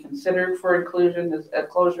being considered for inclusion as a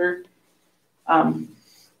closure.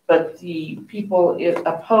 But the people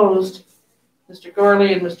opposed, Mr.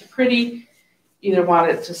 Gorley and Mr. Pretty, either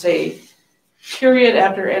wanted to say period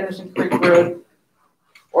after Anderson Creek Road,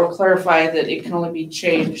 or clarify that it can only be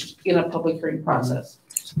changed in a public hearing process.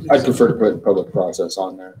 I'd prefer to put public process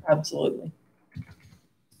on there. Absolutely.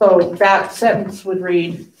 So that sentence would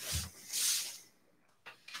read,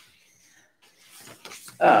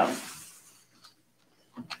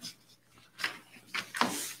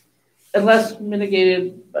 unless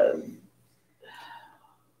mitigated, where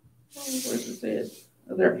does it say it?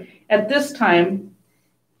 Oh, there. At this time,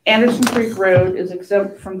 Anderson Creek Road is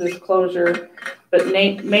exempt from this closure, but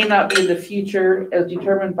may not be in the future, as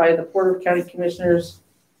determined by the Board of County Commissioners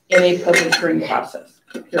in a public hearing process,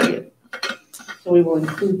 period. So we will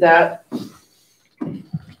include that.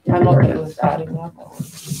 I'm okay with adding that.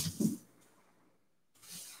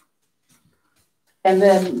 And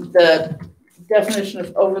then the definition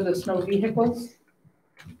of over the snow vehicles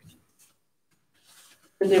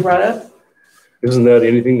that they brought up. Isn't that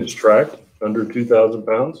anything that's tracked under 2,000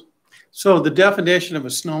 pounds? So the definition of a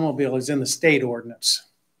snowmobile is in the state ordinance.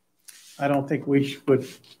 I don't think we would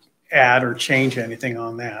add or change anything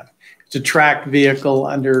on that. It's a tracked vehicle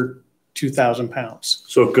under 2,000 pounds.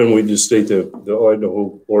 So can we just state the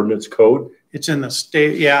Idaho ordinance code? It's in the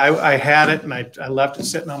state. Yeah, I had it and I left it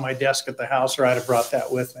sitting on my desk at the house, or I'd have brought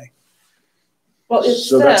that with me. Well, it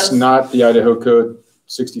so says, that's not the Idaho code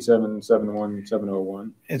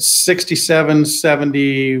 6771-701. It's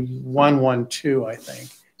 677112, I think.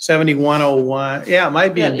 7101. Yeah, it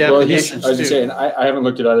might be in Well, definitions I was too. just saying, I haven't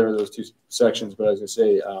looked at either of those two sections, but I was gonna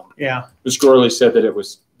say, Yeah. Ms. Gorley said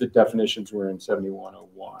that the definitions were in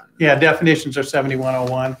 7101. Yeah, definitions are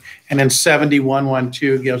 7101, and then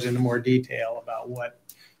 7112 gives into more detail about what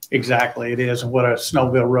exactly it is and what a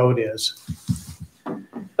snowmobile road is.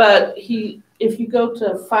 But if you go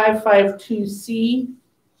to 552C,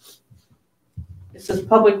 it says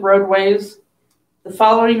public roadways. The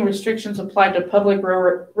following restrictions apply to public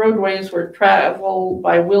roadways where travel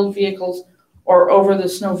by wheeled vehicles or over the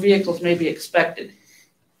snow vehicles may be expected.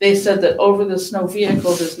 They said that over the snow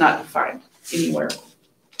vehicles is not defined anywhere.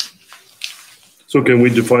 So can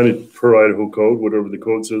we define it per Idaho code, whatever the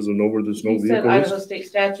code says, and over the snow He said vehicle Idaho is? state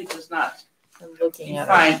statute does not I'm looking at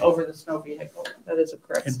define it. over the snow vehicle. That is a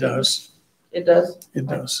correct It statement. does. It does? It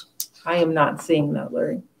does. I am not seeing that,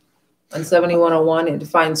 Larry. On 7101, it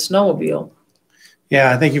defines snowmobile.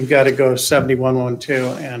 Yeah, I think you've got to go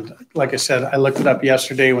 7112. And like I said, I looked it up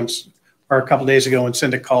yesterday or a couple days ago when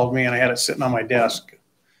Cinda called me and I had it sitting on my desk.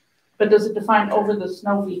 But does it define over the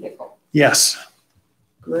snow vehicle? Yes.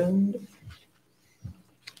 Groomed.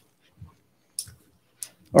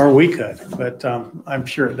 Or we could, but I'm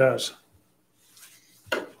sure it does.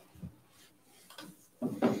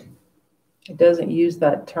 It doesn't use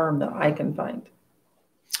that term that I can find.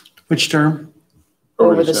 Which term?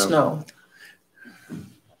 Over the snow.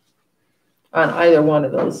 On either one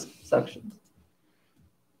of those sections.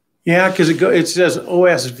 Yeah, because it says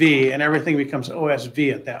OSV and everything becomes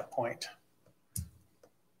OSV at that point.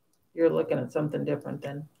 You're looking at something different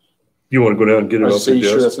then. You want to go down and get it off So the you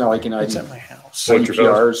sure desk? that's not like an It's ID, at my house.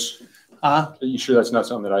 IDPRs? Huh? Are you sure that's not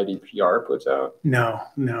something that IDPR puts out? No.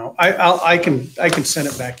 I can send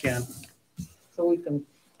it back in, So we can,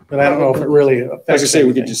 but I don't know if it really affects As I say, we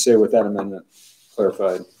anything. could just say with that amendment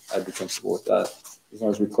clarified, I'd be comfortable with that, as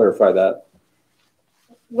long as we clarify that.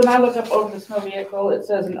 When I look up over the snow vehicle, it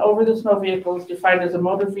says an over the snow vehicle is defined as a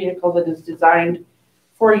motor vehicle that is designed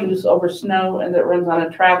for use over snow and that runs on a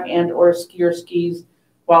track and or skier skis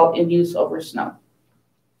while in use over snow.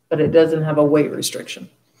 but it doesn't have a weight restriction.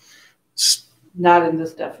 Not in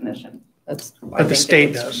this definition. That's. But the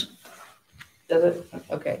state does. Does it?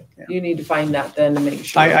 Okay, Yeah. you need to find that then to make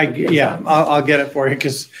sure. Yeah, I'll get it for you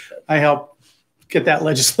because I helped get that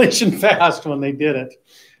legislation passed when they did it.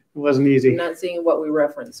 It wasn't I'm easy. not seeing what we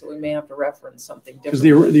referenced, so we may have to reference something Because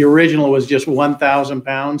different. the original was just 1,000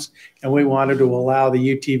 pounds, and we wanted to allow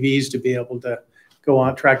the UTVs to be able to go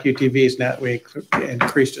on track UTVs, and that way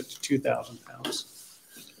increased it to 2,000 pounds.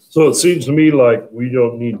 So it seems to me like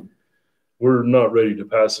we're not ready to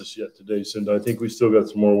pass this yet today, Cindy. I think we still got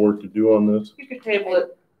some more work to do on this. You could table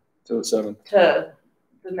it To the 7th. to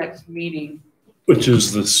the next meeting, Which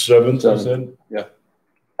is the 7th, I said? Yeah.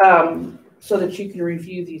 so that you can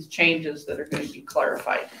review these changes that are going to be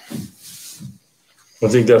clarified. I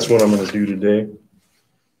think that's what I'm gonna do today.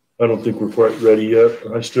 I don't think we're quite ready yet.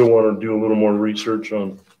 I still want to do a little more research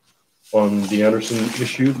on the Anderson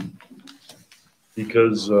issue.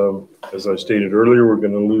 Because, as I stated earlier, we're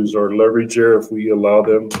gonna lose our leverage there if we allow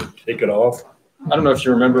them to take it off. I don't know if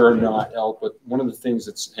you remember or not, El, but one of the things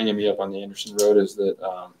that's hanging me up on the Anderson Road is that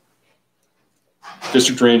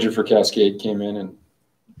District Ranger for Cascade came in and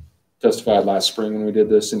testified last spring when we did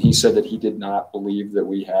this, and he said that he did not believe that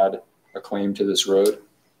we had a claim to this road.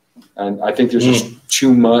 And I think there's just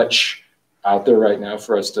too much out there right now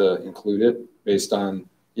for us to include it based on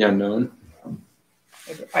the unknown.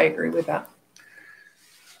 I agree with that.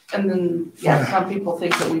 And then, yeah, some people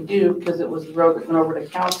think that we do because it was the road that went over to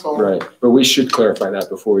council. Right, but we should clarify that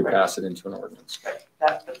before we pass it into an ordinance. But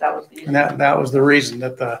that was the. And that was the reason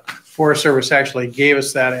that the Forest Service actually gave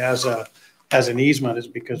us that as an easement, is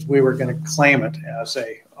because we were going to claim it as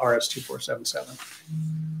a RS 2477.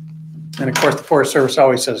 And of course, the Forest Service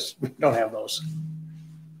always says we don't have those.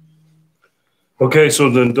 Okay, so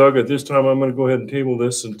then Doug, at this time, I'm gonna go ahead and table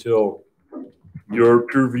this until your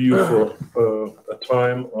peer review for a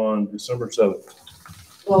time on December 7th.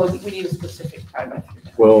 Well, we need a specific time. I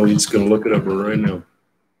think. Well, he's gonna look it up right now.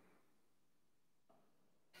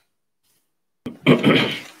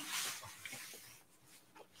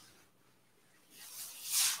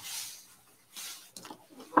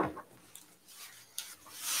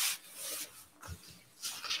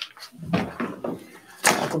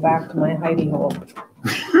 I'll go back to my hidey hole.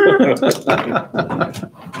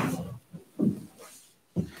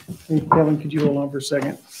 Hey, Kevin, could you hold on for a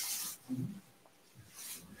second?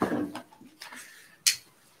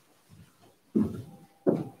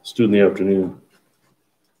 Let's do it in the afternoon.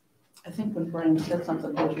 I think when Brian said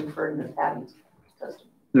something, he was referring to Patty's. was,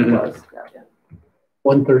 yeah.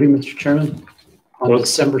 1:30, Mr. Chairman, on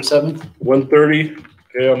December 7th. 1:30.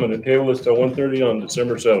 Okay, I'm going to table this till 1:30 on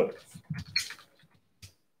December 7th.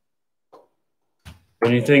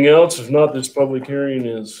 Anything else? If not, this public hearing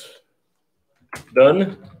is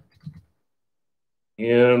done.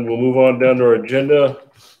 And we'll move on down to our agenda.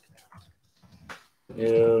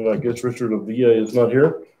 And I guess Richard Avila is not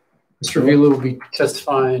here. Mr. Avila will be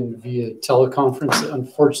testifying via teleconference.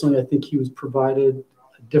 Unfortunately, I think he was provided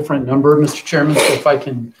a different number, Mr. Chairman. So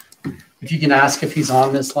if you can ask if he's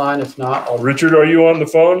on this line. If not, Richard, are you on the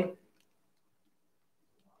phone?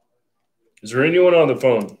 Is there anyone on the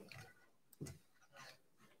phone?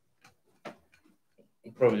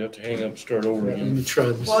 We'll probably have to hang up and start over again.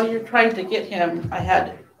 While you're trying to get him, I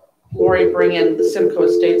had Lori bring in the Simcoe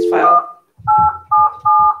Estates file.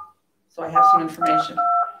 So I have some information.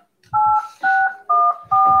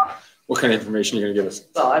 What kind of information are you going to give us?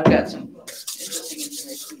 Well, I've got some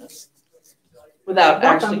interesting information without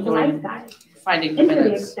actually going finding the minutes.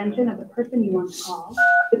 The extension of the person you want to call.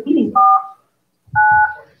 The meeting.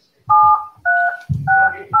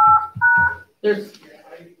 There's.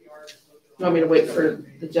 You want me to wait for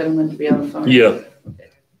the gentleman to be on the phone? Yeah. Okay. Do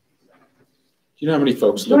you know how many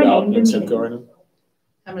folks live out in Simcoe right now?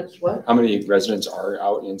 How much what? How many residents are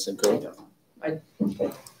out in Simcoe?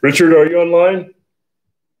 Richard, are you online?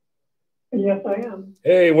 Yes, I am.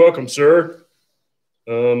 Hey, welcome, sir.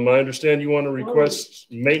 I understand you want to request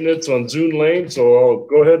maintenance on Zune Lane, so I'll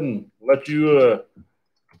go ahead and let you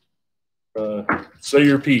say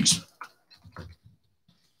your piece.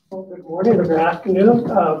 Well, good morning or good afternoon.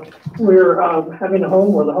 We're having a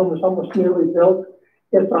home where the home is almost nearly built.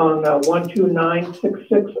 It's on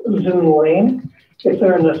 12966 Zune Lane. It's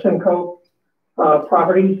there in the Simcoe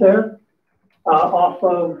properties there, off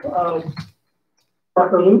of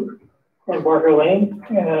Barker Loop and Barker Lane,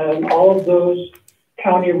 and all of those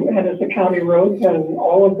county, and it's a county road, and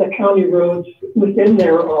all of the county roads within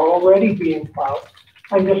there are already being plowed.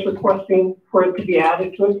 I'm just requesting for it to be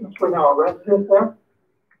added to it since we're now a resident there.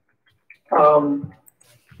 I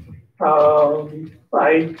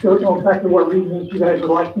don't know exactly what reasons you guys would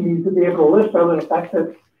like me to be able to list, other than the fact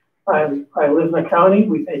that I live in the county.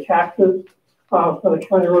 We pay taxes for the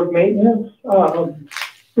county road maintenance.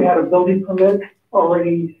 We had a building permit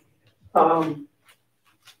already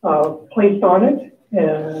placed on it,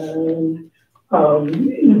 and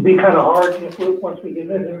it'd be kind of hard if once we get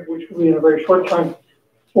in it, which will be in a very short time,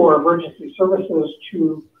 for emergency services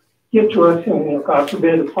to get to us, and God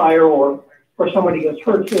forbid a fire or somebody gets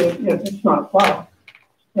hurt if it's not plowed.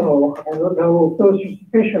 So I don't know if those are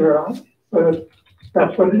sufficient or not, but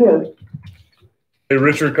that's what it is. Hey,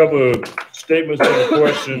 Richard, a couple of statements on the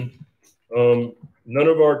question. None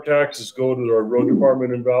of our taxes go to our road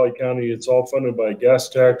department in Valley County. It's all funded by gas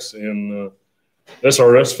tax and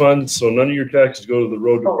SRS funds, so none of your taxes go to the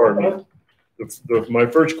road department. My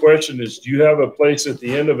first question is, do you have a place at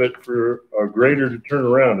the end of it for a grader to turn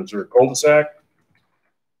around? Is there a cul-de-sac?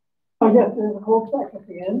 Yes, there's a cul-de-sac at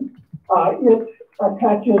the end. It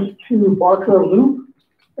attaches to Barker Loop,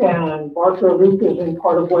 and Barker Loop is in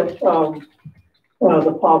part of what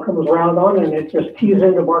the plow comes around on, and it just tees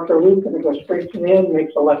into Barker Loop, and it goes straight to the end,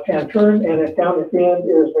 makes a left-hand turn, and down at the end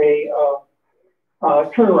is a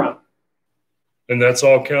turnaround. And that's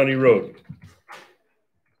all county road?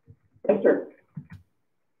 Yes, sir.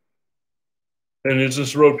 And is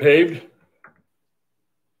this road paved?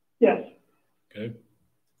 Yes. Okay.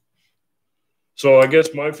 So I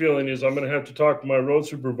guess my feeling is I'm going to have to talk to my road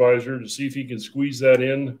supervisor to see if he can squeeze that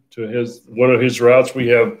in to one of his routes. We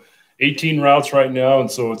have 18 routes right now, and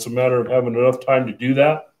so it's a matter of having enough time to do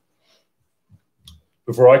that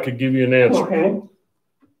before I could give you an answer. Okay.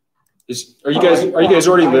 Are you guys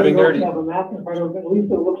already living there? I don't have a map in front of it, but at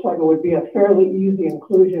least it looks like it would be a fairly easy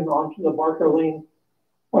inclusion onto the Barker Lane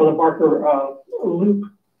or the Barker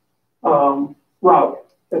Loop route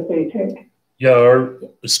that they take. Yeah, our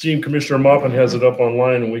esteemed Commissioner Moppin has it up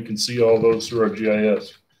online, and we can see all those through our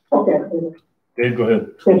GIS. Okay. Dave, go ahead.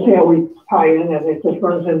 And see how we tie in, and it just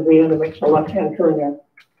runs into the end and makes a left-hand turn there.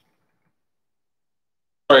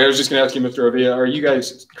 All right, I was just going to ask you, Mr. Avila, are you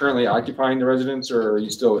guys currently occupying the residence, or are you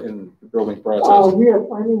still in the building process? We are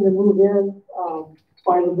planning to move in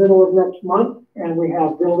by the middle of next month, and we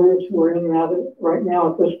have builders who are in and out of it right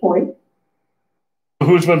now at this point.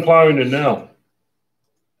 Who's been plowing it now?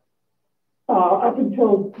 Up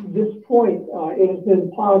until this point, it has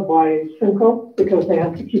been plowed by Simcoe because they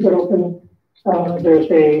have to keep it open. There's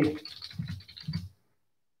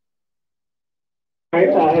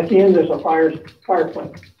at the end, there's a fire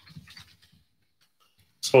plant.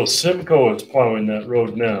 So Simcoe is plowing that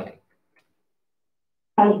road now.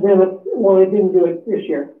 Has been well, they didn't do it this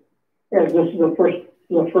year, as this is the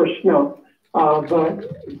first snow, but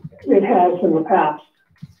it has in the past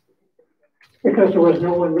because there was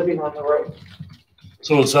no one living on the road.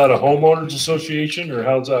 So is that a homeowners association or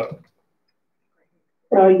how's that?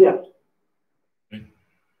 Yes. Okay.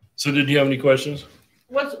 So did you have any questions?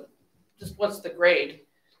 What's the grade?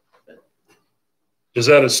 Is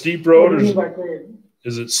that a steep road? What do you mean by grade?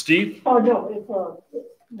 Is it steep? Oh, no,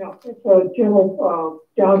 it's a gentle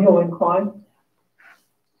downhill incline.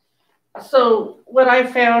 So what I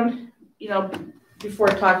found, you know, before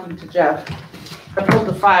talking to Jeff, I pulled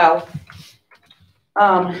the file,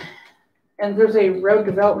 and there's a road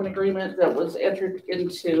development agreement that was entered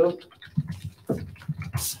into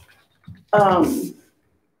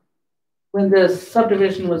when this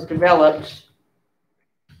subdivision was developed.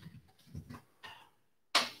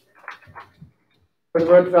 For the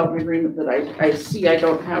road development agreement that I see, I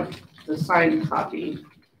don't have the signed copy,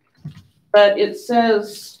 but it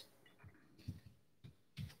says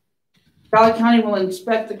Valley County will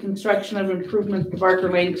inspect the construction of improvements to Barker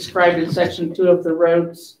Lane described in section 2 of the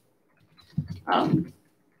roads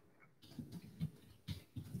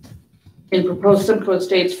in proposed Simcoe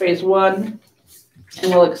Estates Phase 1,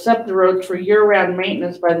 and will accept the roads for year-round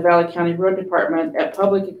maintenance by the Valley County Road Department at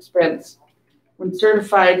public expense when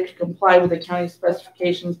certified to comply with the county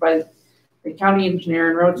specifications by the county engineer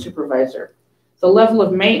and road supervisor. The level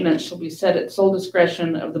of maintenance shall be set at sole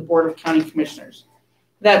discretion of the Board of County Commissioners.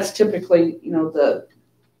 That's typically, you know, the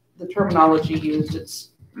terminology used. It's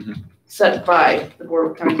set by the Board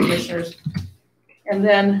of County Commissioners. And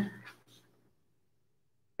then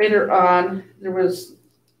later on, there was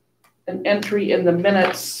an entry in the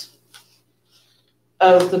minutes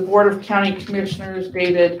of the Board of County Commissioners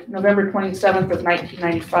dated November 27th of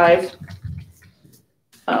 1995.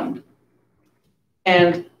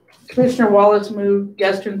 And Commissioner Wallace moved,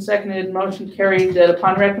 Gestern seconded, motion carried that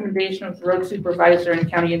upon recommendation of the road supervisor and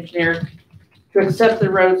county engineer to accept the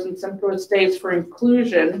roads in Simcoe Estates for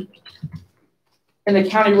inclusion in the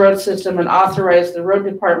county road system and authorize the road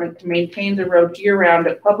department to maintain the road year-round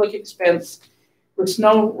at public expense with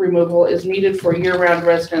snow removal is needed for year-round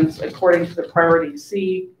residents according to the priority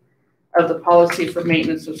C of the policy for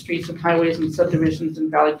maintenance of streets and highways and subdivisions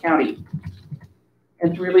in Valley County,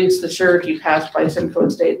 and to release the surety passed by Simcoe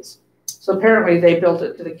Estates. So apparently they built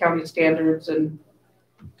it to the county standards and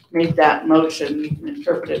made that motion. You can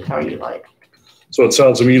interpret it how you like. So it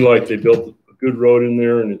sounds to me like they built a good road in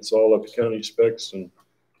there and it's all up to county specs, and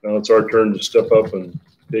now it's our turn to step up and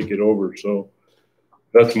take it over. So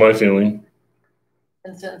that's my feeling.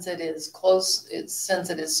 And since it is close, since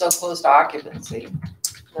it is so close to occupancy,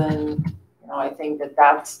 then, you know, I think that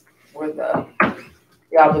that's where the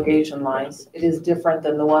obligation lies. It is different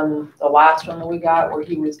than the last one that we got, where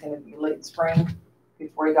he was going to be late spring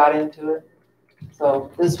before he got into it. So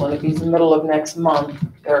this one, if he's in the middle of next month,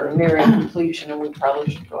 they're nearing completion, and we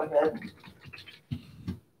probably should go ahead and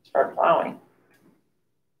start plowing.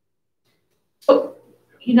 So,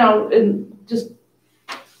 you know, and just,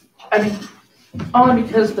 I mean, only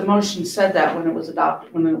because the motion said that when it was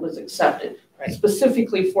adopted, when it was accepted, right.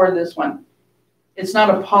 Specifically for this one. It's not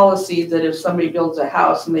a policy that if somebody builds a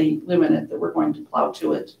house and they live in it, that we're going to plow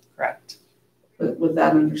to it. Correct. With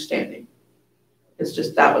that understanding. It's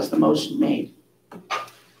just that was the motion made.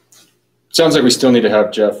 Sounds like we still need to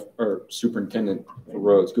have Jeff or superintendent for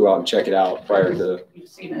roads go out and check it out prior to. You've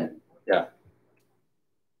seen it. Yeah.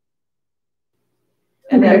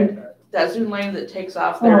 And then that Zoom lane that takes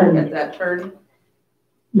off there at that turn,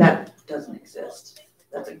 that doesn't exist.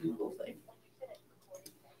 That's a Google thing.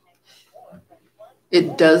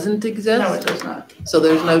 It doesn't exist? No, it does not. So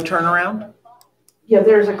there's no turnaround? Yeah,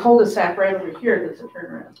 there's a cul-de-sac right over here that's a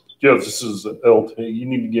turnaround. Jeff, this is LT. You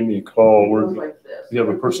need to give me a call. Like this. You have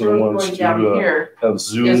a person that wants to have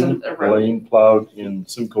Zoom lane plowed in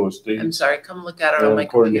Simcoe Estates. I'm sorry, come look at it on my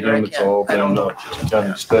according computer. to him, it's all down up.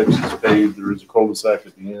 County specs, it's paved. There is a cul-de-sac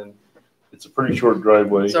at the end. It's a pretty short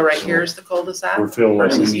driveway. So right here is the cul-de-sac? We're feeling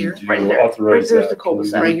like we need to authorize that. There's the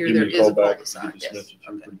cul-de-sac. Right here, there is a cul-de-sac. Yes.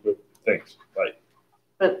 Okay. Thanks. Bye.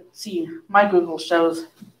 But see, my Google shows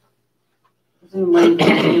Zoom lane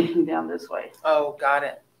looking down this way. Oh, got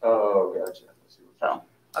it. Oh, gotcha. So.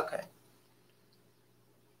 Okay.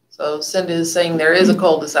 So Cindy is saying there is a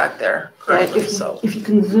cul-de-sac there currently. Yeah, if you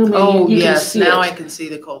can zoom in, oh, you yes, can see now it. I can see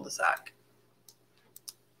the cul-de-sac.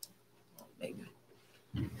 Maybe.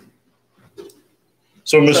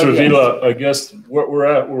 So, Mr. Avila, I guess what we're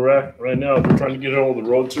at right now, we're trying to get hold of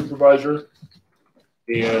the road supervisor.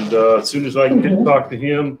 And as soon as I can talk to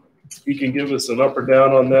him, he can give us an up or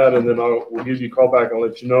down on that, and then we'll give you a call back and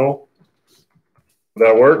let you know. Will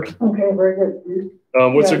that work? Okay, very good.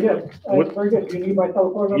 What's very good. Do you need my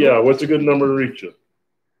telephone number? Yeah, what's a good number to reach you?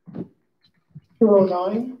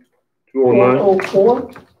 209 209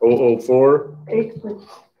 404 004 86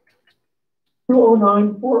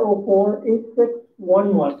 209 404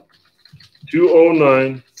 8611.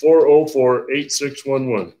 209 404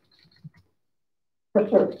 8611. Yes,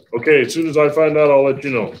 sir. Okay, as soon as I find out, I'll let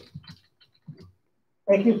you know.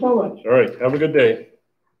 Thank you so much. All right, have a good day.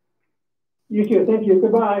 You too. Thank you.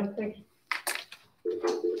 Goodbye. Thanks.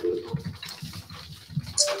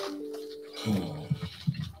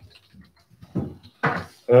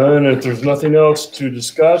 And if there's nothing else to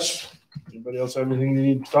discuss, anybody else have anything they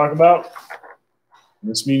need to talk about?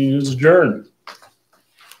 This meeting is adjourned.